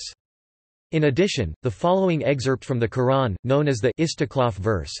justice. In addition, the following excerpt from the Quran, known as the Istiqlaf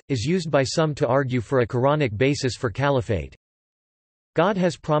verse, is used by some to argue for a Quranic basis for caliphate. God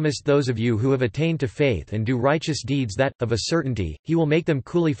has promised those of you who have attained to faith and do righteous deeds that, of a certainty, he will make them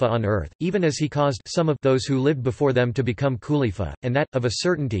Khalifa on earth, even as he caused some of those who lived before them to become Khalifa, and that, of a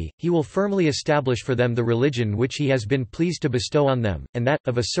certainty, he will firmly establish for them the religion which he has been pleased to bestow on them, and that,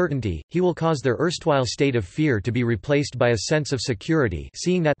 of a certainty, he will cause their erstwhile state of fear to be replaced by a sense of security,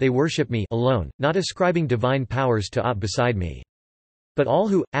 seeing that they worship me alone, not ascribing divine powers to aught beside me. But all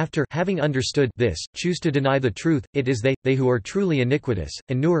who, after having understood this, choose to deny the truth, it is they who are truly iniquitous.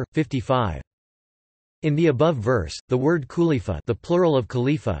 An-Nur, 55. In the above verse, the word Khalifa, the plural of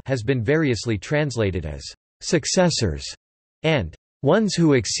Khalifa, has been variously translated as successors and ones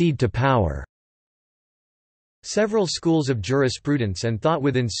who accede to power. Several schools of jurisprudence and thought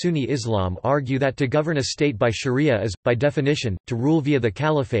within Sunni Islam argue that to govern a state by Sharia is, by definition, to rule via the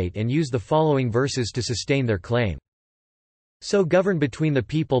caliphate and use the following verses to sustain their claim. So govern between the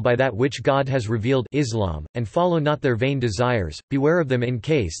people by that which God has revealed Islam, and follow not their vain desires, beware of them in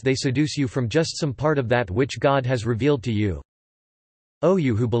case they seduce you from just some part of that which God has revealed to you. O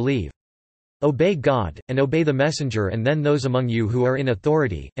you who believe! Obey God, and obey the Messenger and then those among you who are in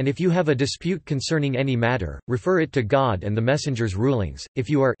authority, and if you have a dispute concerning any matter, refer it to God and the Messenger's rulings,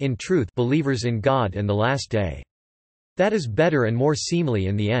 if you are in truth believers in God and the Last Day. That is better and more seemly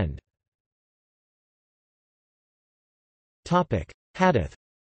in the end. Hadith.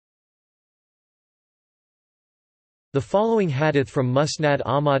 The following hadith from Musnad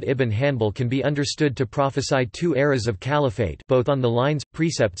Ahmad ibn Hanbal can be understood to prophesy two eras of caliphate, both on the lines,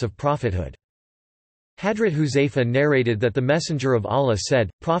 precepts of prophethood. Hadrat Huzaifa narrated that the Messenger of Allah said,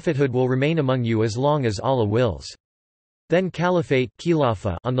 "Prophethood will remain among you as long as Allah wills. Then caliphate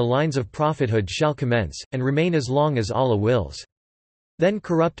on the lines of prophethood shall commence, and remain as long as Allah wills. Then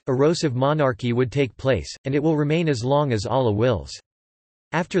corrupt, erosive monarchy would take place, and it will remain as long as Allah wills.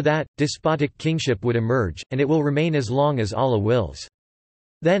 After that, despotic kingship would emerge, and it will remain as long as Allah wills.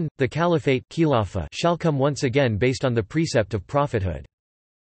 Then, the caliphate shall come once again based on the precept of prophethood."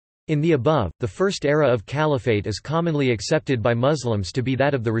 In the above, the first era of caliphate is commonly accepted by Muslims to be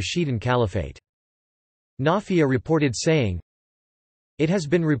that of the Rashidun Caliphate. Nafi'a reported saying, "It has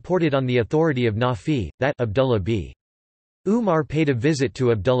been reported on the authority of Nafi, that Abdullah b. Umar paid a visit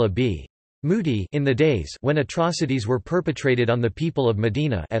to Abdullah b. Muti in the days when atrocities were perpetrated on the people of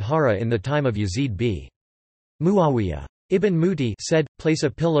Medina at Hara in the time of Yazid b. Muawiyah. Ibn Muti said, place a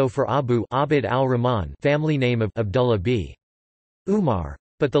pillow for Abu Abd al-Rahman, family name of Abdullah b. Umar.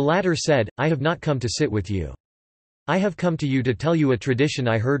 But the latter said, I have not come to sit with you. I have come to you to tell you a tradition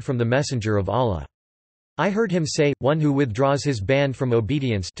I heard from the Messenger of Allah. I heard him say, one who withdraws his band from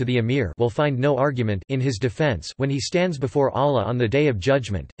obedience to the emir will find no argument in his defense when he stands before Allah on the Day of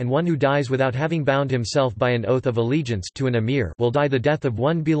Judgment, and one who dies without having bound himself by an oath of allegiance to an emir will die the death of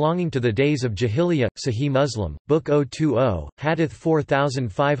one belonging to the days of Jahiliyyah. Sahih Muslim, Book 020, Hadith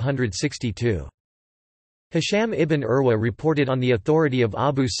 4562. Hisham ibn Urwa reported on the authority of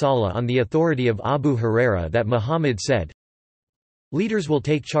Abu Salih on the authority of Abu Huraira that Muhammad said, Leaders will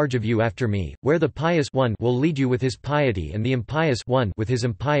take charge of you after me, where the pious one will lead you with his piety and the impious one with his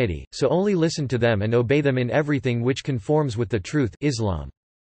impiety, so only listen to them and obey them in everything which conforms with the truth Islam.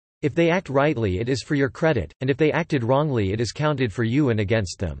 If they act rightly it is for your credit, and if they acted wrongly it is counted for you and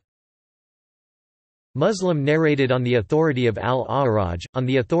against them. Muslim narrated on the authority of al-A'raj, on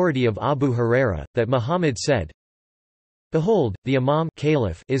the authority of Abu Huraira, that Muhammad said, "Behold, the Imam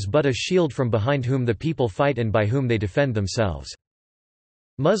Caliph is but a shield from behind whom the people fight and by whom they defend themselves."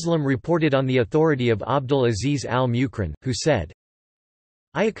 Muslim reported on the authority of Abdul Aziz al-Mukran, who said,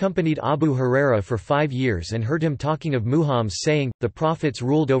 "I accompanied Abu Huraira for 5 years and heard him talking of Muhammad saying, the prophets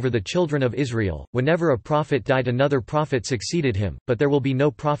ruled over the children of Israel, whenever a prophet died another prophet succeeded him, but there will be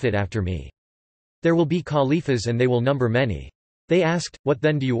no prophet after me. There will be caliphs and they will number many. They asked, what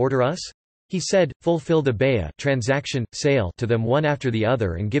then do you order us? He said, fulfill the bay'ah transaction, sale to them one after the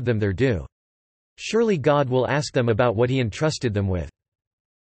other and give them their due. Surely God will ask them about what he entrusted them with."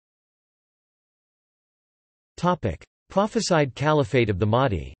 Prophesied Caliphate of the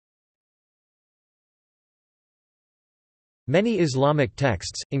Mahdi. Many Islamic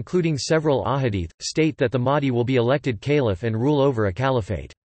texts, including several ahadith, state that the Mahdi will be elected caliph and rule over a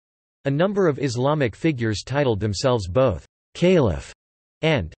caliphate. A number of Islamic figures titled themselves both caliph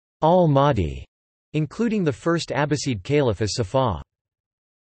and al-Mahdi, including the first Abbasid caliph as Safa.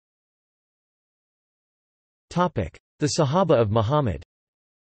 The Sahaba of Muhammad.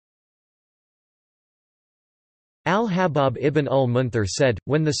 Al-Habab ibn al-Munthir said,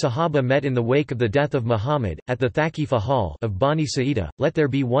 when the Sahaba met in the wake of the death of Muhammad, at the Thaqifa hall of Bani Sa'idah, let there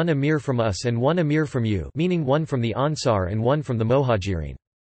be one emir from us and one emir from you, meaning one from the Ansar and one from the Muhajirin.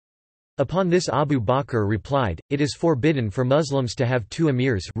 Upon this Abu Bakr replied, it is forbidden for Muslims to have 2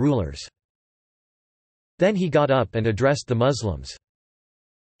 emirs rulers. Then he got up and addressed the Muslims.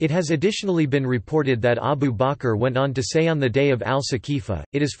 It has additionally been reported that Abu Bakr went on to say on the day of al-Saqifa,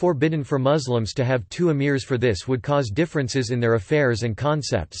 it is forbidden for Muslims to have 2 emirs, for this would cause differences in their affairs and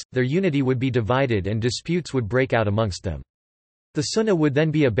concepts, their unity would be divided and disputes would break out amongst them. The sunnah would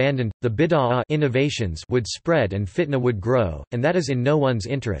then be abandoned, the bid'ah innovations would spread and fitna would grow, and that is in no one's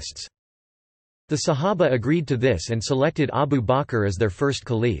interests. The Sahaba agreed to this and selected Abu Bakr as their first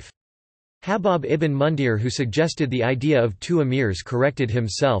caliph. Habab ibn Mundir, who suggested the idea of 2 emirs, corrected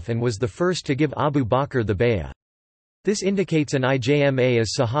himself and was the first to give Abu Bakr the bay'ah. This indicates an ijma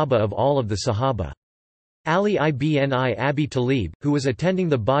as Sahaba of all of the Sahaba. Ali ibn Abi Talib, who was attending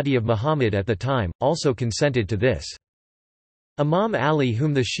the body of Muhammad at the time, also consented to this. Imam Ali,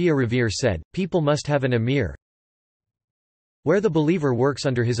 whom the Shia revere, said, people must have an emir where the believer works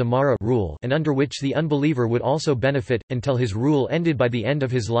under his amara rule and under which the unbeliever would also benefit, until his rule ended by the end of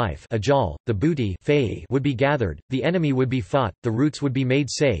his life. Ajal, the booty would be gathered, the enemy would be fought, the roots would be made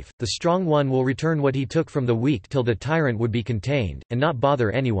safe, the strong one will return what he took from the weak till the tyrant would be contained, and not bother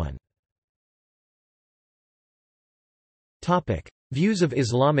anyone. Views of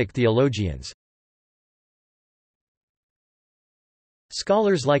Islamic theologians.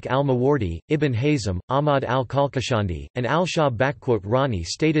 Scholars like al-Mawardi, Ibn Hazm, Ahmad al-Kalkashandi, and al-Shah Rani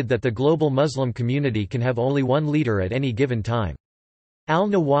stated that the global Muslim community can have only one leader at any given time.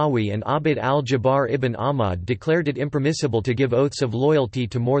 Al-Nawawi and Abd al-Jabbar ibn Ahmad declared it impermissible to give oaths of loyalty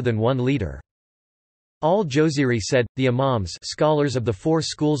to more than one leader. Al-Joziri said, the Imams, scholars of the 4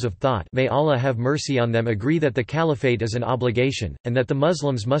 schools of thought, may Allah have mercy on them, agree that the caliphate is an obligation, and that the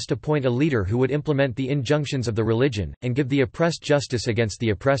Muslims must appoint a leader who would implement the injunctions of the religion, and give the oppressed justice against the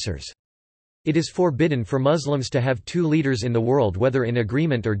oppressors. It is forbidden for Muslims to have 2 leaders in the world, whether in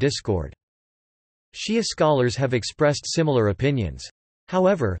agreement or discord. Shia scholars have expressed similar opinions.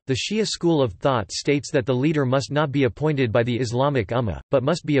 However, the Shia school of thought states that the leader must not be appointed by the Islamic Ummah, but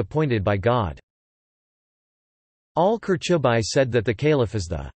must be appointed by God. Al-Qurtubi said that the caliph is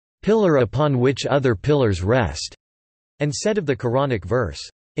the pillar upon which other pillars rest, and said of the Quranic verse,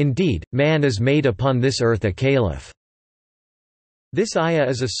 indeed, man is made upon this earth a caliph. This ayah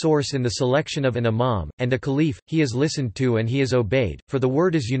is a source in the selection of an imam, and a caliph, he is listened to and he is obeyed, for the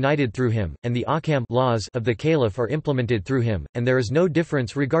word is united through him, and the ahkam laws of the caliph are implemented through him, and there is no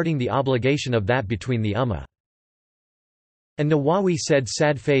difference regarding the obligation of that between the ummah. And Nawawi said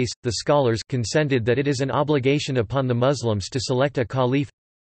sad face, the scholars consented that it is an obligation upon the Muslims to select a caliph.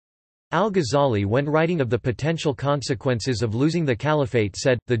 Al-Ghazali, when writing of the potential consequences of losing the caliphate,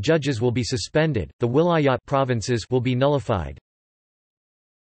 said, the judges will be suspended, the wilayat provinces will be nullified.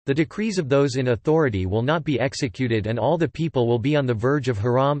 The decrees of those in authority will not be executed and all the people will be on the verge of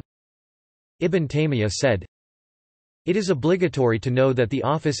haram. Ibn Taymiyyah said, it is obligatory to know that the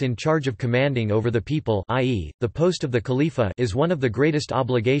office in charge of commanding over the people, i.e., the post of the Khalifa, is one of the greatest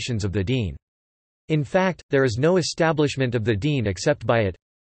obligations of the deen. In fact, there is no establishment of the deen except by it.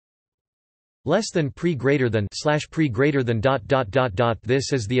 Less than pre greater than pre greater than ...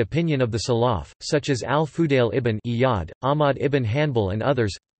 This is the opinion of the Salaf, such as al-Fudail ibn Iyad, Ahmad ibn Hanbal and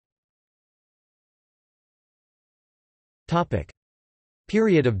others.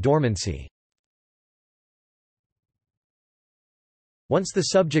 Period of dormancy. Once the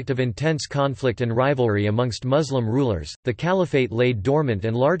subject of intense conflict and rivalry amongst Muslim rulers, the caliphate lay dormant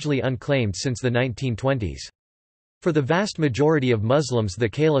and largely unclaimed since the 1920s. For the vast majority of Muslims, the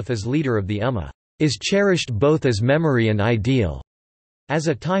caliph as leader of the Ummah is cherished both as memory and ideal, as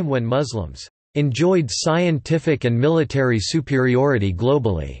a time when Muslims enjoyed scientific and military superiority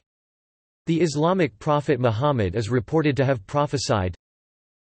globally. The Islamic prophet Muhammad is reported to have prophesied,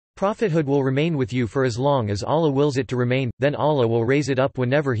 "Prophethood will remain with you for as long as Allah wills it to remain, then Allah will raise it up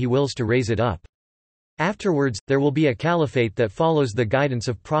whenever He wills to raise it up. Afterwards, there will be a caliphate that follows the guidance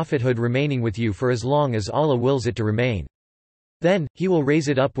of prophethood remaining with you for as long as Allah wills it to remain. Then, He will raise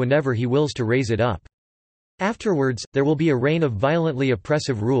it up whenever He wills to raise it up. Afterwards, there will be a reign of violently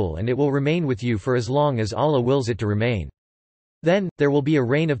oppressive rule and it will remain with you for as long as Allah wills it to remain. Then, there will be a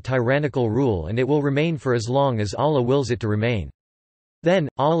reign of tyrannical rule and it will remain for as long as Allah wills it to remain. Then,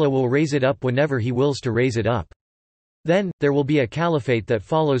 Allah will raise it up whenever He wills to raise it up. Then, there will be a caliphate that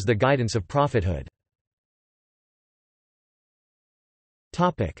follows the guidance of prophethood."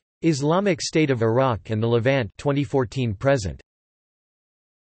 Islamic State of Iraq and the Levant 2014–present.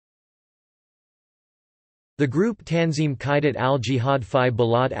 The group Tanzim Qaidat al-Jihad fi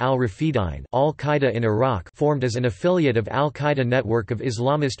Balad al-Rafidain Al-Qaeda in Iraq formed as an affiliate of Al-Qaeda network of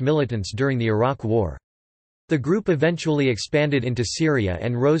Islamist militants during the Iraq War. The group eventually expanded into Syria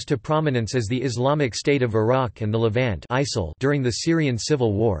and rose to prominence as the Islamic State of Iraq and the Levant (ISIL) during the Syrian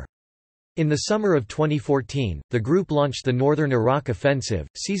civil war. In the summer of 2014, the group launched the Northern Iraq Offensive,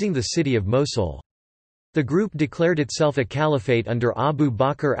 seizing the city of Mosul. The group declared itself a caliphate under Abu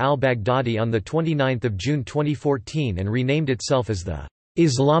Bakr al-Baghdadi on 29 June 2014 and renamed itself as the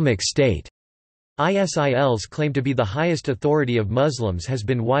Islamic State. ISIL's claim to be the highest authority of Muslims has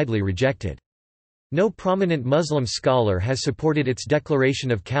been widely rejected. No prominent Muslim scholar has supported its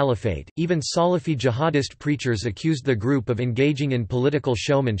declaration of caliphate. Even Salafi jihadist preachers accused the group of engaging in political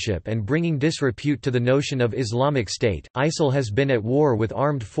showmanship and bringing disrepute to the notion of Islamic State. ISIL has been at war with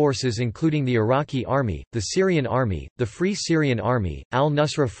armed forces including the Iraqi Army, the Syrian Army, the Free Syrian Army,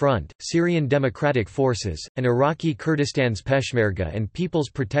 Al-Nusra Front, Syrian Democratic Forces, and Iraqi Kurdistan's Peshmerga and People's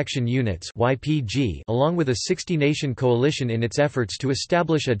Protection Units (YPG), along with a 60-nation coalition in its efforts to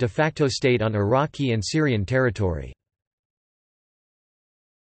establish a de facto state on Iraqi and Syrian territory.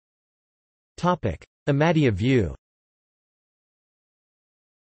 Ahmadiyya view.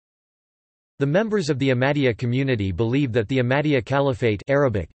 The members of the Ahmadiyya community believe that the Ahmadiyya Caliphate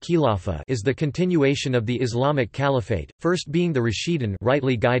Arabic, Khilafat is the continuation of the Islamic Caliphate, first being the Rashidun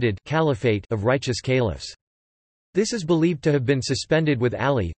rightly guided Caliphate of righteous caliphs. This is believed to have been suspended with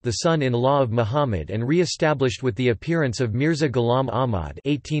Ali, the son-in-law of Muhammad, and re-established with the appearance of Mirza Ghulam Ahmad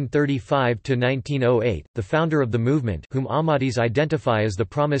 (1835–1908), the founder of the movement, whom Ahmadis identify as the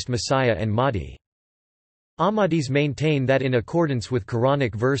promised Messiah and Mahdi. Ahmadis maintain that in accordance with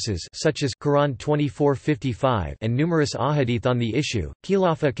Quranic verses such as Quran 24:55 and numerous ahadith on the issue,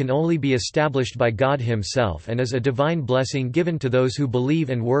 Khilafah can only be established by God Himself and is a divine blessing given to those who believe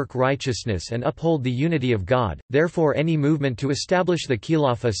and work righteousness and uphold the unity of God. Therefore, any movement to establish the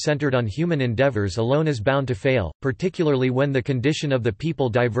Khilafah centered on human endeavors alone is bound to fail, particularly when the condition of the people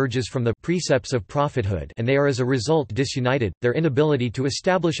diverges from the precepts of prophethood and they are as a result disunited. Their inability to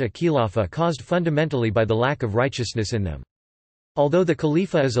establish a Khilafah caused fundamentally by the lack of righteousness in them. Although the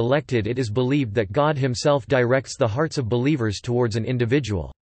Khalifa is elected, it is believed that God Himself directs the hearts of believers towards an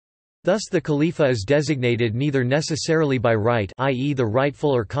individual. Thus the Khalifa is designated neither necessarily by right, i.e. the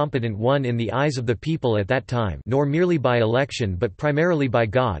rightful or competent one in the eyes of the people at that time, nor merely by election but primarily by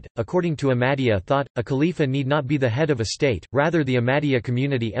God. According to Ahmadiyya thought, a Khalifa need not be the head of a state, rather the Ahmadiyya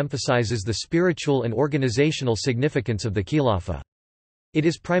community emphasizes the spiritual and organizational significance of the Khilafah. It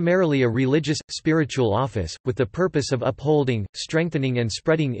is primarily a religious, spiritual office, with the purpose of upholding, strengthening and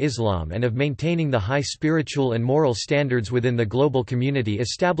spreading Islam and of maintaining the high spiritual and moral standards within the global community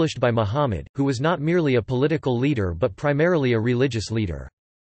established by Muhammad, who was not merely a political leader but primarily a religious leader.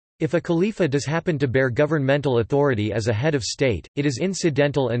 If a Khalifa does happen to bear governmental authority as a head of state, it is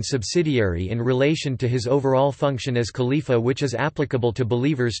incidental and subsidiary in relation to his overall function as Khalifa, which is applicable to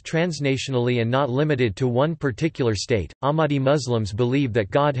believers transnationally and not limited to one particular state. Ahmadi Muslims believe that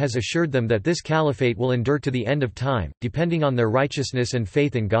God has assured them that this caliphate will endure to the end of time, depending on their righteousness and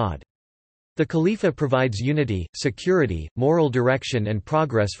faith in God. The Khalifa provides unity, security, moral direction and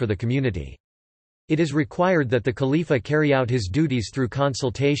progress for the community. It is required that the Khalifa carry out his duties through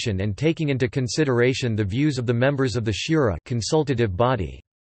consultation and taking into consideration the views of the members of the Shura consultative body.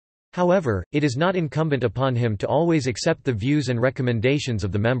 However, it is not incumbent upon him to always accept the views and recommendations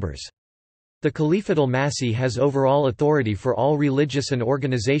of the members. The Khilafat al-Masih has overall authority for all religious and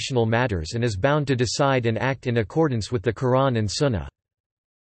organizational matters and is bound to decide and act in accordance with the Quran and Sunnah.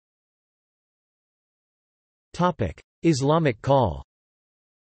 Islamic call.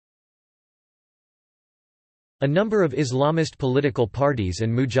 A number of Islamist political parties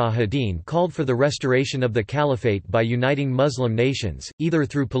and mujahideen called for the restoration of the caliphate by uniting Muslim nations, either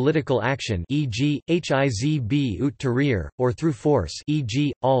through political action, e.g., Hizb ut-Tahrir, or through force,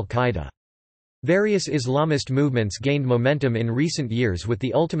 e.g., al-Qaeda. Various Islamist movements gained momentum in recent years with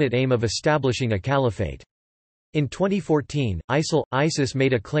the ultimate aim of establishing a caliphate. In 2014, ISIS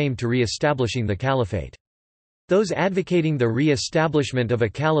made a claim to re-establishing the caliphate. Those advocating the re-establishment of a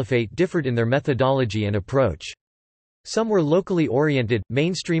caliphate differed in their methodology and approach. Some were locally oriented,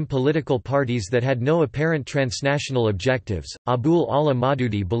 mainstream political parties that had no apparent transnational objectives. Abul Allah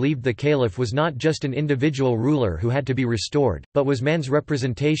Maududi believed the caliph was not just an individual ruler who had to be restored, but was man's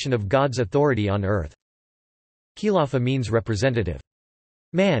representation of God's authority on earth. Khilafah means representative.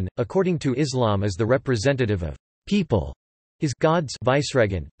 Man, according to Islam, is the representative of people. Is God's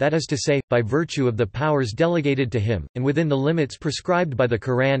viceregent, that is to say, by virtue of the powers delegated to him, and within the limits prescribed by the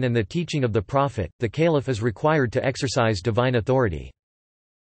Quran and the teaching of the Prophet, the caliph is required to exercise divine authority.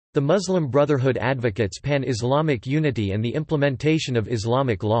 The Muslim Brotherhood advocates pan-Islamic unity and the implementation of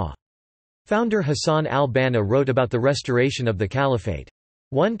Islamic law. Founder Hassan al-Banna wrote about the restoration of the caliphate.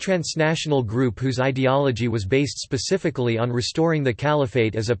 One transnational group whose ideology was based specifically on restoring the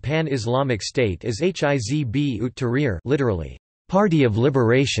caliphate as a pan-Islamic state is Hizb ut-Tahrir, literally, Party of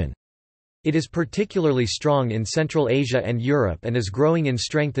Liberation. It is particularly strong in Central Asia and Europe and is growing in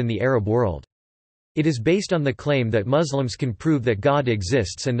strength in the Arab world. It is based on the claim that Muslims can prove that God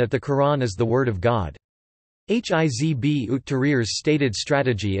exists and that the Quran is the word of God. Hizb ut-Tahrir's stated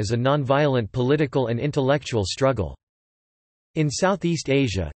strategy is a non-violent political and intellectual struggle. In Southeast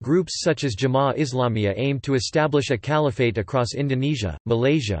Asia, groups such as Jama'ah Islamiyah aim to establish a caliphate across Indonesia,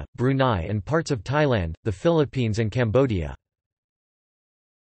 Malaysia, Brunei and parts of Thailand, the Philippines and Cambodia.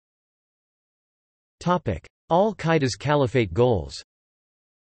 Al-Qaeda's caliphate goals.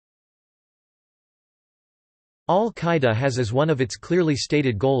 Al-Qaeda has as one of its clearly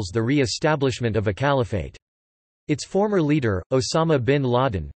stated goals the re-establishment of a caliphate. Its former leader, Osama bin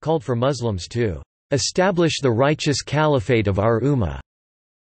Laden, called for Muslims to establish the righteous caliphate of our ummah.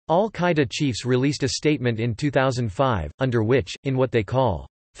 Al-Qaeda chiefs released a statement in 2005, under which, in what they call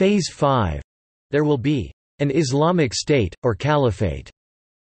Phase 5, there will be an Islamic State, or caliphate.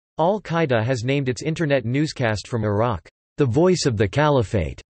 Al-Qaeda has named its internet newscast from Iraq, the Voice of the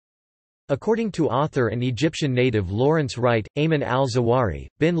Caliphate. According to author and Egyptian native Lawrence Wright, Ayman al-Zawahiri,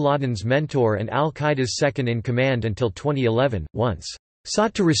 bin Laden's mentor and al-Qaeda's second-in-command until 2011, once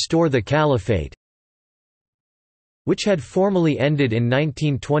sought to restore the caliphate, which had formally ended in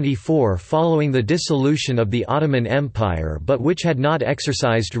 1924 following the dissolution of the Ottoman Empire but which had not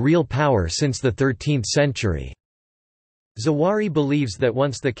exercised real power since the 13th century. Zawahiri believes that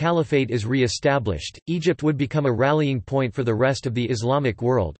once the caliphate is re-established, Egypt would become a rallying point for the rest of the Islamic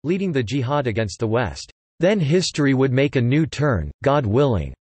world, leading the jihad against the West. Then history would make a new turn, God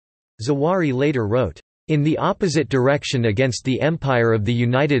willing. Zawahiri later wrote, in the opposite direction against the empire of the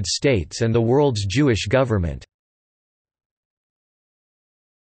United States and the world's Jewish government.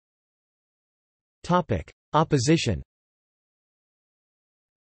 Opposition.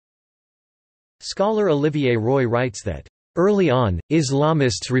 Scholar Olivier Roy writes that, early on,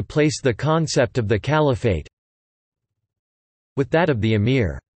 Islamists replaced the concept of the caliphate with that of the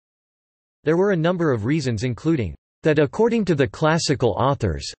emir. There were a number of reasons including, that according to the classical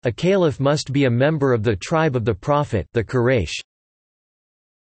authors, a caliph must be a member of the tribe of the Prophet, the Quraysh.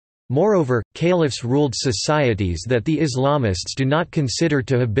 Moreover, caliphs ruled societies that the Islamists do not consider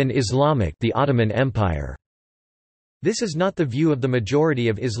to have been Islamic, the Ottoman Empire. This is not the view of the majority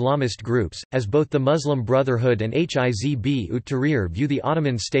of Islamist groups, as both the Muslim Brotherhood and Hizb ut-Tahrir view the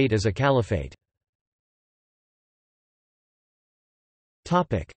Ottoman state as a caliphate.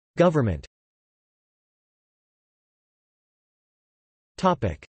 Government.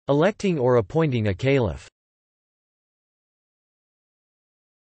 Electing or appointing a caliph.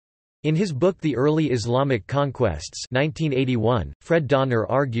 In his book The Early Islamic Conquests 1981, Fred Donner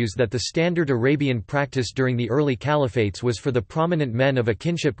argues that the standard Arabian practice during the early caliphates was for the prominent men of a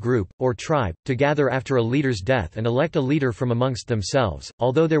kinship group, or tribe, to gather after a leader's death and elect a leader from amongst themselves,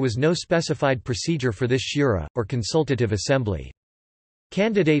 although there was no specified procedure for this shura, or consultative assembly.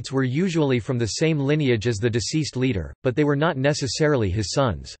 Candidates were usually from the same lineage as the deceased leader, but they were not necessarily his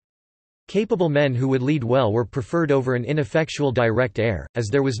sons. Capable men who would lead well were preferred over an ineffectual direct heir, as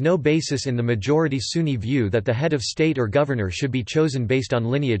there was no basis in the majority Sunni view that the head of state or governor should be chosen based on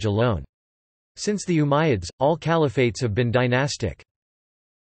lineage alone. Since the Umayyads, all caliphates have been dynastic.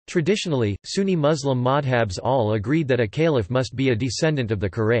 Traditionally, Sunni Muslim madhabs all agreed that a caliph must be a descendant of the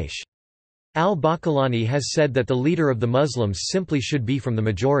Quraysh. Al-Baqillani has said that the leader of the Muslims simply should be from the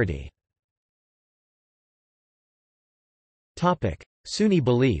majority. Sunni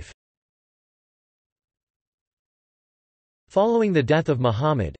belief. Following the death of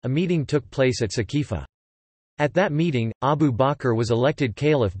Muhammad, a meeting took place at Saqifa. At that meeting, Abu Bakr was elected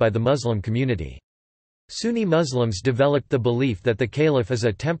caliph by the Muslim community. Sunni Muslims developed the belief that the caliph is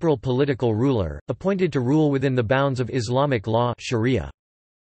a temporal political ruler, appointed to rule within the bounds of Islamic law Sharia.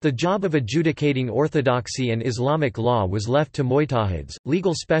 The job of adjudicating orthodoxy and Islamic law was left to mujtahids,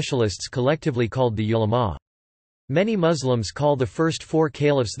 legal specialists collectively called the ulama. Many Muslims call the first four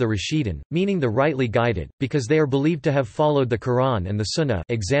caliphs the Rashidun, meaning the rightly guided, because they are believed to have followed the Quran and the Sunnah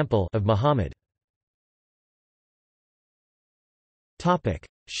example of Muhammad.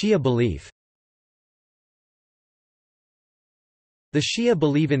 Shia belief. The Shia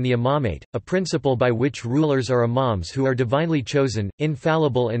believe in the imamate, a principle by which rulers are imams who are divinely chosen,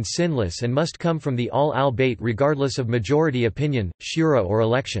 infallible and sinless and must come from the al-Bayt regardless of majority opinion, shura or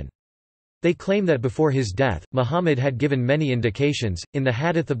election. They claim that before his death, Muhammad had given many indications, in the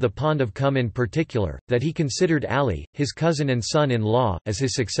Hadith of the Pond of Qum in particular, that he considered Ali, his cousin and son-in-law, as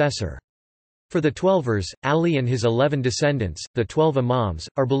his successor. For the Twelvers, Ali and his 11 descendants, the 12 Imams,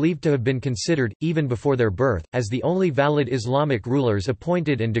 are believed to have been considered, even before their birth, as the only valid Islamic rulers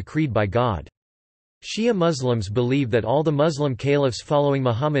appointed and decreed by God. Shia Muslims believe that all the Muslim caliphs following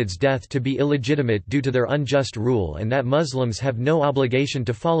Muhammad's death to be illegitimate due to their unjust rule and that Muslims have no obligation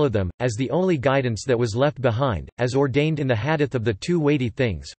to follow them, as the only guidance that was left behind, as ordained in the Hadith of the two weighty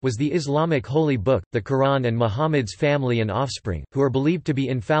things, was the Islamic holy book, the Quran and Muhammad's family and offspring, who are believed to be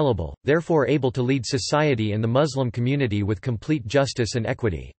infallible, therefore able to lead society and the Muslim community with complete justice and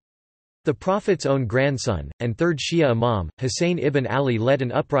equity. The Prophet's own grandson, and third Shia Imam, Hussein ibn Ali led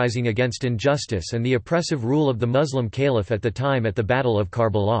an uprising against injustice and the oppressive rule of the Muslim caliph at the time at the Battle of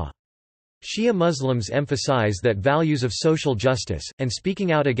Karbala. Shia Muslims emphasize that values of social justice, and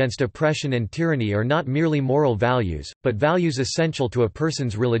speaking out against oppression and tyranny are not merely moral values, but values essential to a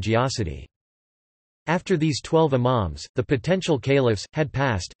person's religiosity. After these 12 imams, the potential caliphs, had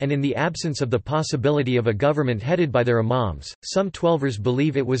passed, and in the absence of the possibility of a government headed by their imams, some Twelvers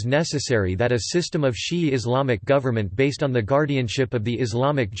believe it was necessary that a system of Shi'i Islamic government based on the guardianship of the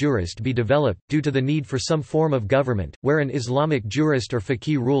Islamic jurist be developed, due to the need for some form of government, where an Islamic jurist or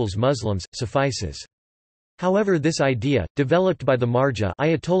faqih rules Muslims, suffices. However, this idea, developed by the Marja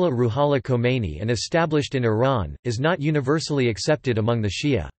Ayatollah Ruhollah Khomeini and established in Iran, is not universally accepted among the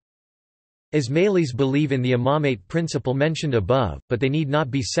Shia. Ismailis believe in the imamate principle mentioned above, but they need not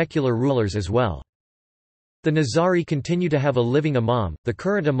be secular rulers as well. The Nizari continue to have a living imam, the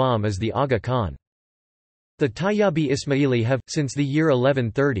current imam is the Aga Khan. The Tayyabi Ismaili have, since the year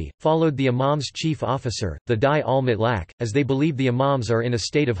 1130, followed the imam's chief officer, the Dai al-Mutlaq, as they believe the imams are in a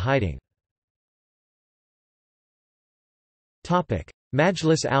state of hiding.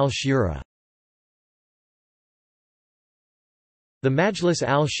 Majlis al-Shura. The Majlis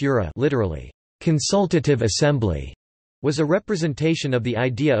al-Shura, literally, consultative assembly, was a representation of the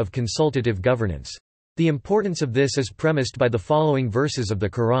idea of consultative governance. The importance of this is premised by the following verses of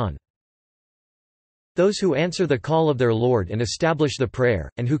the Quran. Those who answer the call of their Lord and establish the prayer,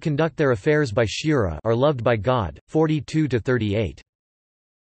 and who conduct their affairs by shura are loved by God. 42-38.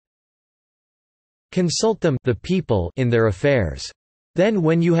 Consult them, the people, in their affairs. Then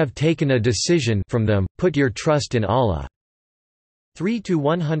when you have taken a decision from them, put your trust in Allah.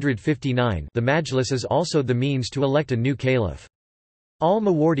 3-159. The Majlis is also the means to elect a new caliph.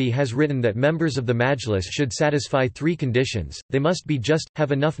 Al-Mawardi has written that members of the Majlis should satisfy three conditions: they must be just,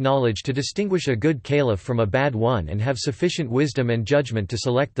 have enough knowledge to distinguish a good caliph from a bad one, and have sufficient wisdom and judgment to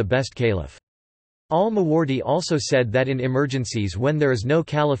select the best caliph. Al-Mawardi also said that in emergencies when there is no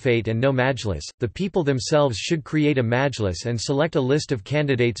caliphate and no majlis, the people themselves should create a majlis and select a list of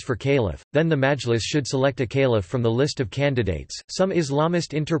candidates for caliph, then the majlis should select a caliph from the list of candidates. Some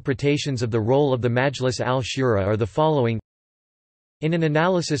Islamist interpretations of the role of the Majlis al-Shura are the following. In an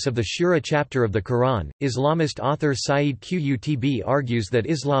analysis of the Shura chapter of the Quran, Islamist author Sayyid Qutb argues that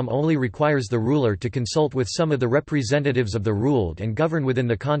Islam only requires the ruler to consult with some of the representatives of the ruled and govern within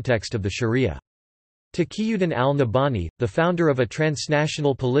the context of the Sharia. Taqiyuddin al-Nabhani, the founder of a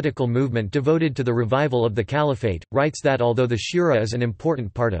transnational political movement devoted to the revival of the caliphate, writes that although the shura is an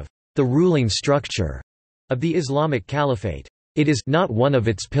important part of the ruling structure of the Islamic caliphate, it is not one of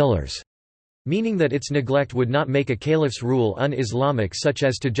its pillars, meaning that its neglect would not make a caliph's rule un-Islamic such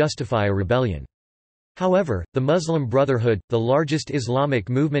as to justify a rebellion. However, the Muslim Brotherhood, the largest Islamic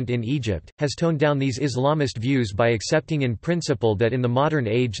movement in Egypt, has toned down these Islamist views by accepting in principle that in the modern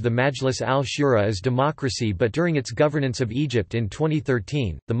age the Majlis al-Shura is democracy, but during its governance of Egypt in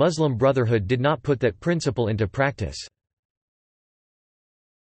 2013, the Muslim Brotherhood did not put that principle into practice.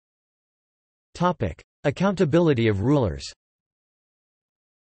 Accountability of rulers.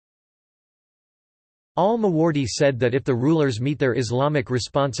 Al-Mawardi said that if the rulers meet their Islamic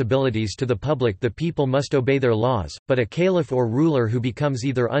responsibilities to the public, the people must obey their laws, but a caliph or ruler who becomes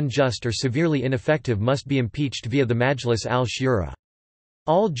either unjust or severely ineffective must be impeached via the Majlis al-Shura.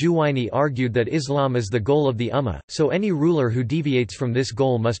 Al-Juwayni argued that Islam is the goal of the Ummah, so any ruler who deviates from this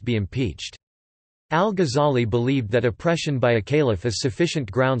goal must be impeached. Al-Ghazali believed that oppression by a caliph is sufficient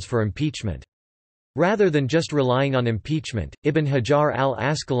grounds for impeachment. Rather than just relying on impeachment, Ibn Hajar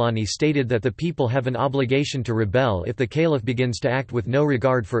al-Asqalani stated that the people have an obligation to rebel if the caliph begins to act with no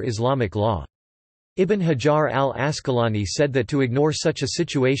regard for Islamic law. Ibn Hajar al-Asqalani said that to ignore such a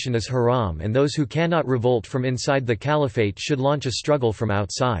situation is haram, and those who cannot revolt from inside the caliphate should launch a struggle from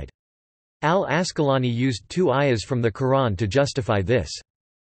outside. Al-Asqalani used two ayahs from the Quran to justify this.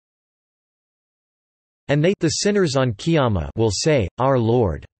 And they, the sinners on Qiyamah, will say, Our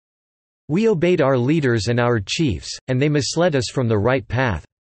Lord, we obeyed our leaders and our chiefs, and they misled us from the right path.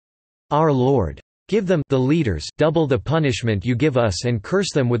 Our Lord, give them, the leaders, double the punishment you give us and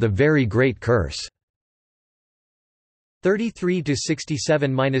curse them with a very great curse.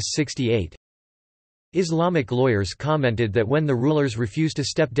 33-67-68. Islamic lawyers commented that when the rulers refuse to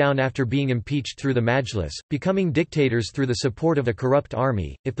step down after being impeached through the Majlis, becoming dictators through the support of a corrupt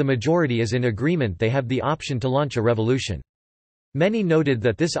army, if the majority is in agreement they have the option to launch a revolution. Many noted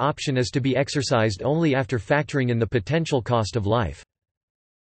that this option is to be exercised only after factoring in the potential cost of life.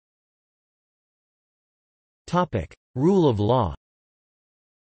 Rule of law.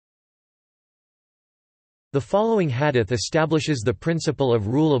 The following hadith establishes the principle of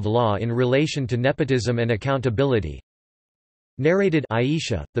rule of law in relation to nepotism and accountability. Narrated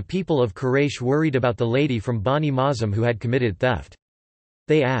Aisha, the people of Quraysh worried about the lady from Bani Mazam who had committed theft.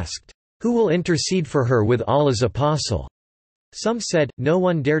 They asked, "Who will intercede for her with Allah's apostle?" Some said, no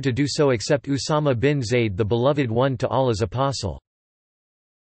one dare to do so except Usama bin Zayd, the beloved one to Allah's apostle.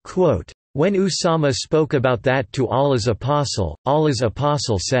 Quote, when Usama spoke about that to Allah's apostle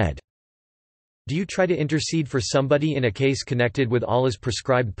said, "Do you try to intercede for somebody in a case connected with Allah's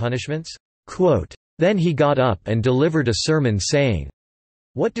prescribed punishments?" Quote, then he got up and delivered a sermon saying,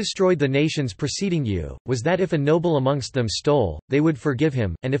 "What destroyed the nations preceding you, was that if a noble amongst them stole, they would forgive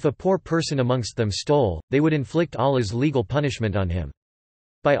him, and if a poor person amongst them stole, they would inflict Allah's legal punishment on him.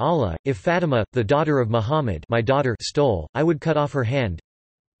 By Allah, if Fatima, the daughter of Muhammad, my daughter, stole, I would cut off her hand."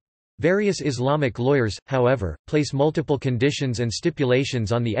 Various Islamic lawyers, however, place multiple conditions and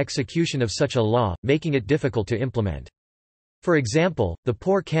stipulations on the execution of such a law, making it difficult to implement. For example, the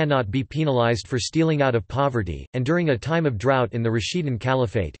poor cannot be penalized for stealing out of poverty, and during a time of drought in the Rashidun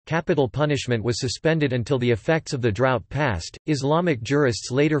Caliphate, capital punishment was suspended until the effects of the drought passed. Islamic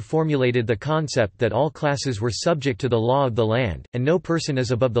jurists later formulated the concept that all classes were subject to the law of the land, and no person is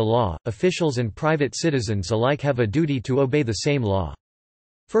above the law. Officials and private citizens alike have a duty to obey the same law.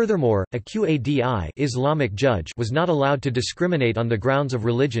 Furthermore, a Qadi Islamic judge was not allowed to discriminate on the grounds of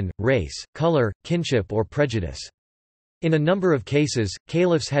religion, race, color, kinship or prejudice. In a number of cases,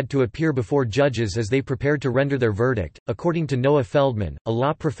 caliphs had to appear before judges as they prepared to render their verdict. According to Noah Feldman, a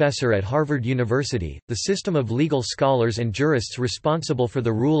law professor at Harvard University, the system of legal scholars and jurists responsible for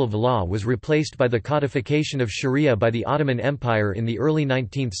the rule of law was replaced by the codification of Sharia by the Ottoman Empire in the early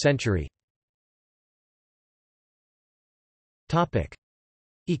 19th century. Topic: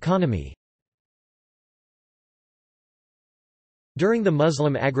 Economy. During the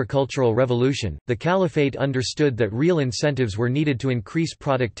Muslim agricultural revolution, the Caliphate understood that real incentives were needed to increase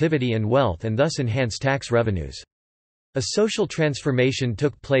productivity and wealth and thus enhance tax revenues. A social transformation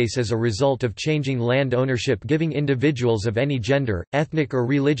took place as a result of changing land ownership, giving individuals of any gender, ethnic or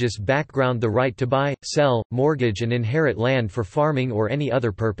religious background the right to buy, sell, mortgage and inherit land for farming or any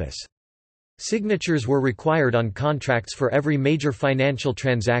other purpose. Signatures were required on contracts for every major financial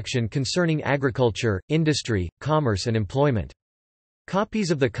transaction concerning agriculture, industry, commerce and employment.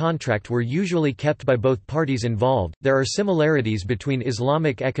 Copies of the contract were usually kept by both parties involved. There are similarities between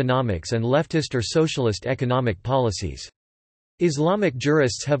Islamic economics and leftist or socialist economic policies. Islamic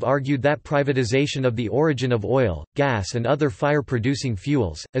jurists have argued that privatization of the origin of oil, gas and other fire-producing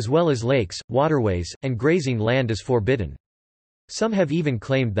fuels, as well as lakes, waterways, and grazing land is forbidden. Some have even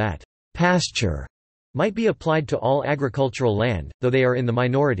claimed that pasture might be applied to all agricultural land, though they are in the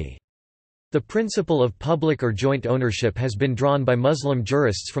minority. The principle of public or joint ownership has been drawn by Muslim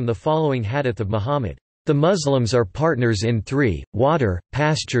jurists from the following hadith of Muhammad, "The Muslims are partners in three, water,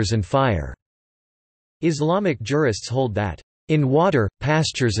 pastures and fire." Islamic jurists hold that, "in water,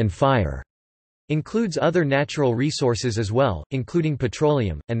 pastures and fire" includes other natural resources as well, including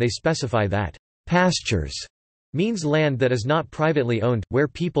petroleum, and they specify that, "pastures" means land that is not privately owned, where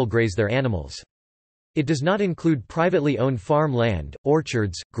people graze their animals. It does not include privately owned farm land,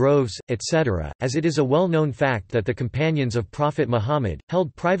 orchards, groves, etc., as it is a well-known fact that the companions of Prophet Muhammad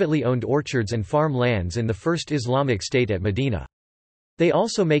held privately owned orchards and farm lands in the first Islamic state at Medina. They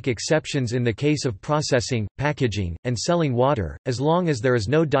also make exceptions in the case of processing, packaging, and selling water, as long as there is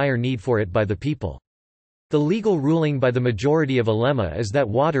no dire need for it by the people. The legal ruling by the majority of ulema is that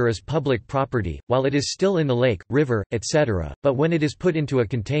water is public property, while it is still in the lake, river, etc., but when it is put into a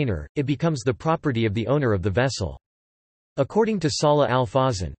container, it becomes the property of the owner of the vessel. According to Salah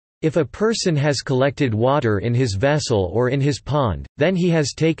al-Fawzan, "If a person has collected water in his vessel or in his pond, then he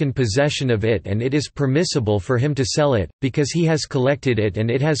has taken possession of it and it is permissible for him to sell it, because he has collected it and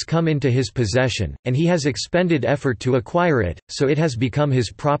it has come into his possession, and he has expended effort to acquire it, so it has become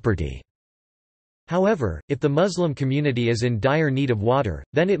his property." However, if the Muslim community is in dire need of water,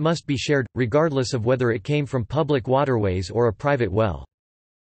 then it must be shared, regardless of whether it came from public waterways or a private well.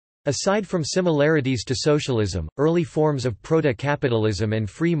 Aside from similarities to socialism, early forms of proto-capitalism and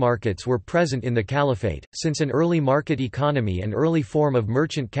free markets were present in the Caliphate, since an early market economy and early form of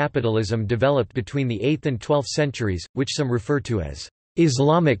merchant capitalism developed between the 8th and 12th centuries, which some refer to as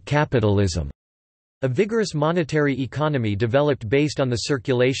Islamic capitalism. A vigorous monetary economy developed based on the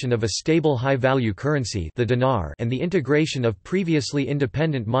circulation of a stable high-value currency, the dinar, and the integration of previously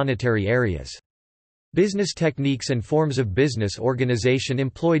independent monetary areas. Business techniques and forms of business organization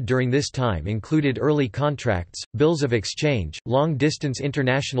employed during this time included early contracts, bills of exchange, long-distance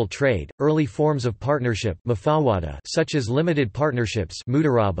international trade, early forms of partnership such as limited partnerships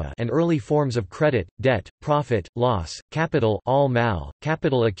and early forms of credit, debt, profit, loss, capital al-mal,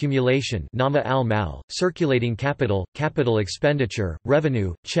 capital accumulation al-mal, circulating capital, capital expenditure,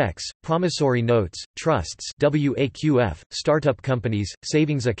 revenue, checks, promissory notes, trusts startup companies,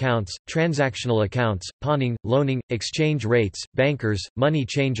 savings accounts, transactional accounts, pawning, loaning, exchange rates, bankers, money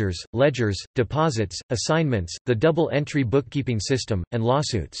changers, ledgers, deposits, assignments, the double-entry bookkeeping system, and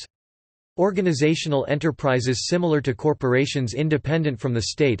lawsuits. Organizational enterprises similar to corporations independent from the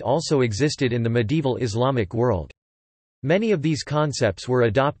state also existed in the medieval Islamic world. Many of these concepts were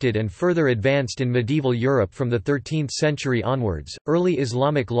adopted and further advanced in medieval Europe from the 13th century onwards. Early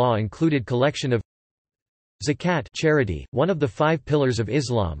Islamic law included collection of Zakat, charity, one of the 5 pillars of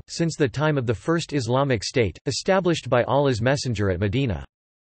Islam, since the time of the first Islamic state, established by Allah's Messenger at Medina.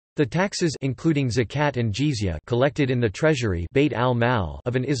 The taxes including zakat and jizya collected in the treasury Bayt al-Mal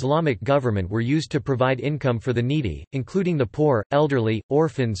of an Islamic government were used to provide income for the needy, including the poor, elderly,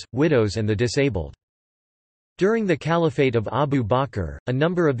 orphans, widows and the disabled. During the Caliphate of Abu Bakr, a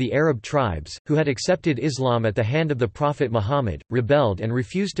number of the Arab tribes, who had accepted Islam at the hand of the Prophet Muhammad, rebelled and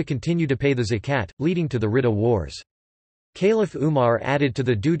refused to continue to pay the zakat, leading to the Ridda Wars. Caliph Umar added to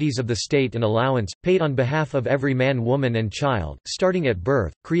the duties of the state an allowance, paid on behalf of every man, woman and child, starting at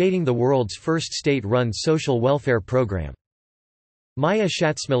birth, creating the world's first state-run social welfare program. Maya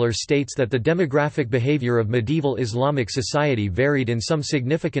Schatzmiller states that the demographic behavior of medieval Islamic society varied in some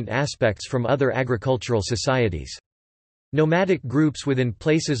significant aspects from other agricultural societies. Nomadic groups within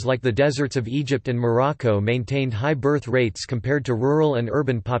places like the deserts of Egypt and Morocco maintained high birth rates compared to rural and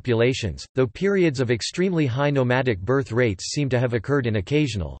urban populations, though periods of extremely high nomadic birth rates seem to have occurred in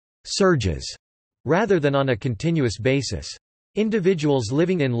occasional surges rather than on a continuous basis. Individuals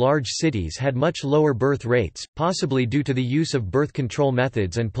living in large cities had much lower birth rates, possibly due to the use of birth control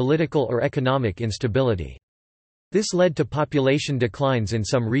methods and political or economic instability. This led to population declines in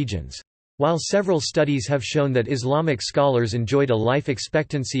some regions. While several studies have shown that Islamic scholars enjoyed a life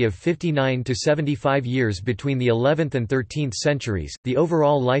expectancy of 59 to 75 years between the 11th and 13th centuries, the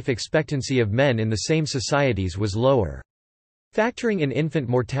overall life expectancy of men in the same societies was lower. Factoring in infant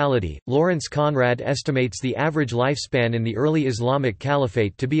mortality, Lawrence Conrad estimates the average lifespan in the early Islamic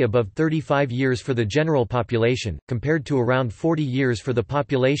Caliphate to be above 35 years for the general population, compared to around 40 years for the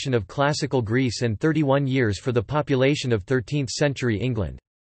population of classical Greece and 31 years for the population of 13th-century England.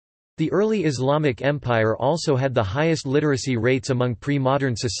 The early Islamic Empire also had the highest literacy rates among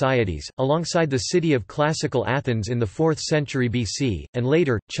pre-modern societies, alongside the city of classical Athens in the 4th century BC, and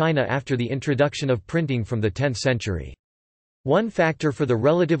later, China after the introduction of printing from the 10th century. One factor for the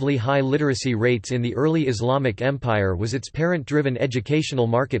relatively high literacy rates in the early Islamic Empire was its parent-driven educational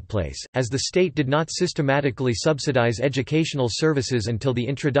marketplace, as the state did not systematically subsidize educational services until the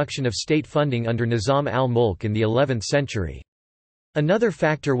introduction of state funding under Nizam al-Mulk in the 11th century. Another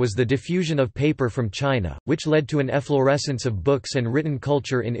factor was the diffusion of paper from China, which led to an efflorescence of books and written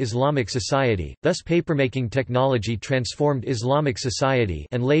culture in Islamic society, thus papermaking technology transformed Islamic society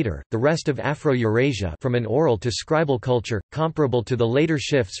and later, the rest of Afro-Eurasia from an oral to scribal culture, comparable to the later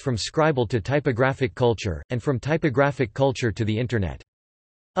shifts from scribal to typographic culture, and from typographic culture to the Internet.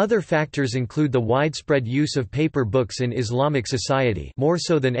 Other factors include the widespread use of paper books in Islamic society, more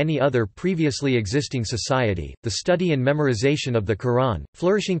so than any other previously existing society, the study and memorization of the Quran,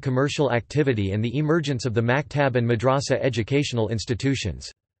 flourishing commercial activity and the emergence of the maktab and madrasa educational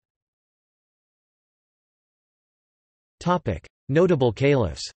institutions. Notable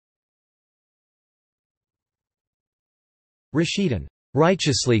caliphs. Rashidun,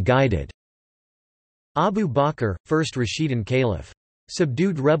 righteously guided. Abu Bakr, first Rashidun caliph.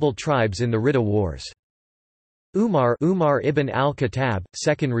 Subdued rebel tribes in the Ridda Wars. Umar ibn al-Khattab,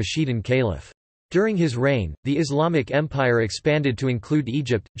 second Rashidun caliph. During his reign, the Islamic Empire expanded to include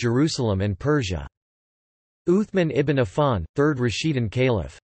Egypt, Jerusalem and Persia. Uthman ibn Affan, third Rashidun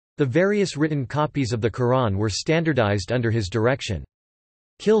caliph. The various written copies of the Quran were standardized under his direction.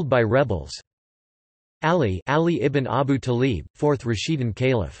 Killed by rebels. Ali ibn Abu Talib, fourth Rashidun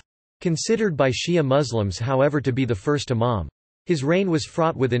caliph. Considered by Shia Muslims however to be the first imam. His reign was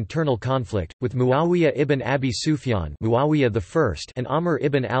fraught with internal conflict, with Muawiyah ibn Abi Sufyan Muawiyah I and Amr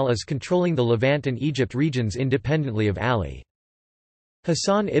ibn al-As controlling the Levant and Egypt regions independently of Ali.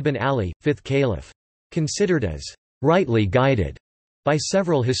 Hassan ibn Ali, fifth caliph. Considered as rightly guided by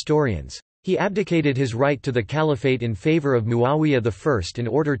several historians. He abdicated his right to the caliphate in favor of Muawiyah I in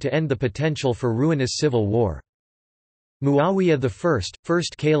order to end the potential for ruinous civil war. Muawiyah I,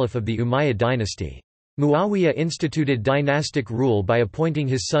 first caliph of the Umayyad dynasty. Muawiyah instituted dynastic rule by appointing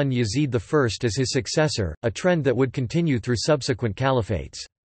his son Yazid I as his successor, a trend that would continue through subsequent caliphates.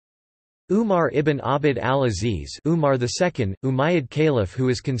 Umar ibn Abd al-Aziz, Umar II, Umayyad caliph who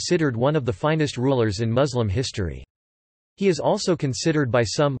is considered one of the finest rulers in Muslim history. He is also considered by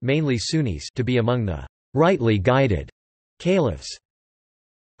some, mainly Sunnis, to be among the rightly guided caliphs.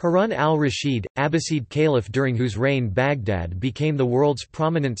 Harun al-Rashid, Abbasid caliph during whose reign Baghdad became the world's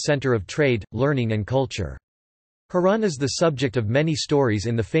prominent center of trade, learning and culture. Harun is the subject of many stories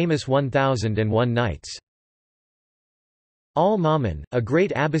in the famous 1001 Nights. Al-Ma'mun, a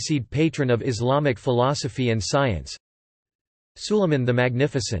great Abbasid patron of Islamic philosophy and science. Suleiman the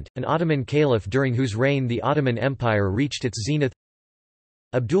Magnificent, an Ottoman caliph during whose reign the Ottoman Empire reached its zenith.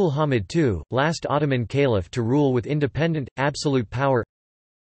 Abdul Hamid II, last Ottoman caliph to rule with independent, absolute power.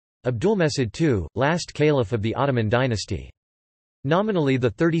 Abdulmecid II, last caliph of the Ottoman dynasty. Nominally the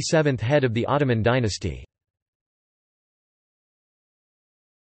 37th head of the Ottoman dynasty.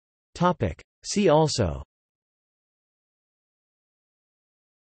 See also: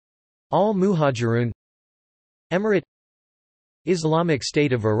 Al-Muhajirun, Emirate, Islamic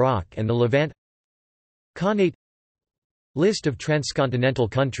State of Iraq and the Levant, Khanate, List of transcontinental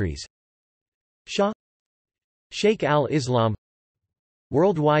countries, Shah, Sheikh al-Islam,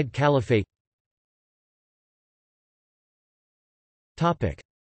 Worldwide Caliphate.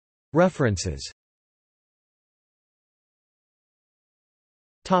 References.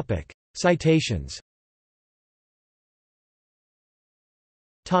 Citations.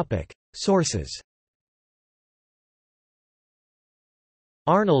 Sources.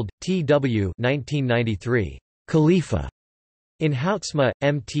 Arnold, T. W. 1993. Khalifa. In Houtsma,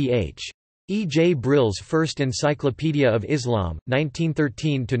 M.Th. E. J. Brill's First Encyclopedia of Islam,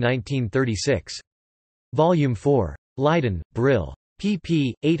 1913–1936. Volume 4. Leiden, Brill.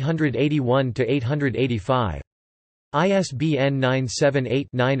 pp. 881–885. ISBN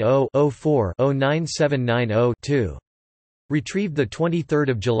 978-90-04-09790-2. Retrieved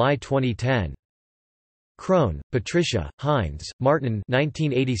 23 July 2010. Krohn, Patricia, Heinz, Martin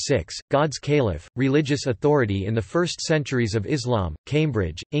 1986, God's Caliph, Religious Authority in the First Centuries of Islam,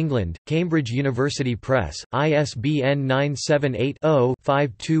 Cambridge, England, Cambridge University Press, ISBN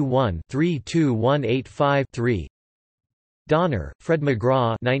 978-0-521-32185-3. Donner, Fred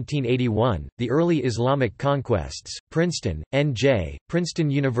McGraw 1981, The Early Islamic Conquests, Princeton, N.J.,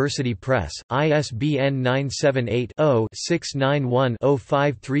 Princeton University Press, ISBN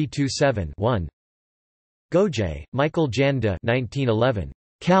 978-0-691-05327-1. Gojay, Michael Janda 1911.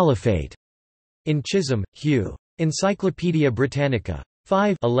 Caliphate. In Chisholm, Hugh. Encyclopædia Britannica.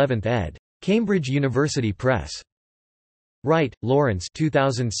 5 11th ed. Cambridge University Press. Wright, Lawrence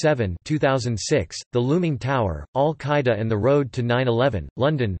 2007, 2006, The Looming Tower, Al-Qaeda and the Road to 9/11,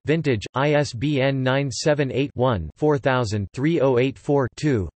 London, Vintage, ISBN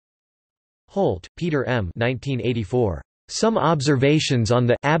 978-1-4000-3084-2. Holt, Peter M. 1984. Some Observations on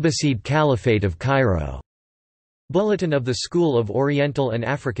the Abbasid Caliphate of Cairo. Bulletin of the School of Oriental and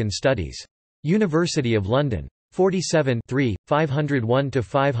African Studies. University of London. 47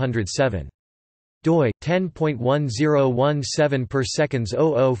 501–507. doi 10.1017 per seconds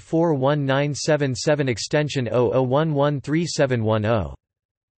 00419777 extension 00113710.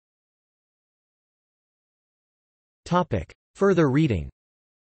 Topic. Further reading.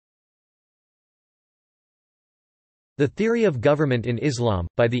 The Theory of Government in Islam,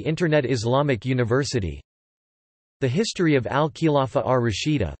 by the Internet Islamic University. The History of al-Khilafat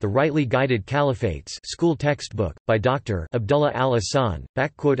ar-Rashida, The Rightly Guided Caliphates, school textbook, by Dr. Abdullah al-Ahsan,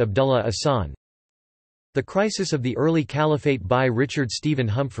 Abdullah Ahsan. The Crisis of the Early Caliphate by Richard Stephen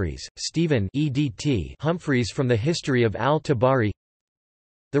Humphreys, Stephen EDT Humphreys from the History of al-Tabari.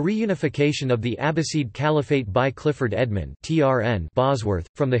 The Reunification of the Abbasid Caliphate by Clifford Edmund TRN Bosworth,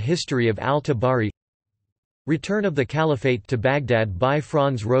 from the History of al-Tabari. Return of the Caliphate to Baghdad by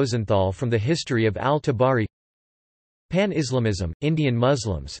Franz Rosenthal from the History of al-Tabari. Pan-Islamism, Indian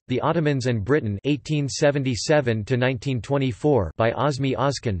Muslims, the Ottomans and Britain 1877–1924 by Osmi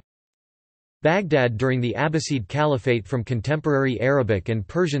Ozkan. Baghdad during the Abbasid Caliphate from contemporary Arabic and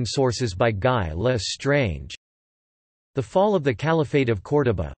Persian sources by Guy Lestrange. The Fall of the Caliphate of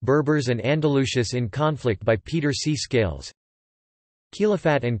Córdoba, Berbers and Andalusians in Conflict by Peter C. Scales.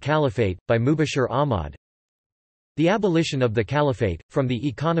 Khilafat and Caliphate, by Mubashir Ahmad. The Abolition of the Caliphate, from The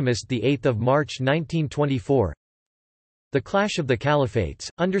Economist 8 March 1924. The Clash of the Caliphates,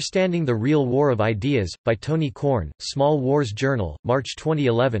 Understanding the Real War of Ideas, by Tony Korn, Small Wars Journal, March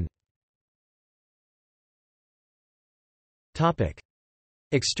 2011.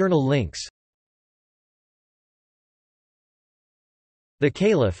 External links. The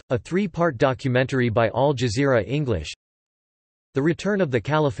Caliph, a 3-part documentary by Al Jazeera English. The Return of the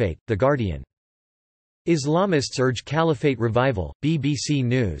Caliphate, The Guardian. Islamists urge Caliphate revival, BBC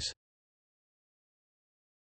News.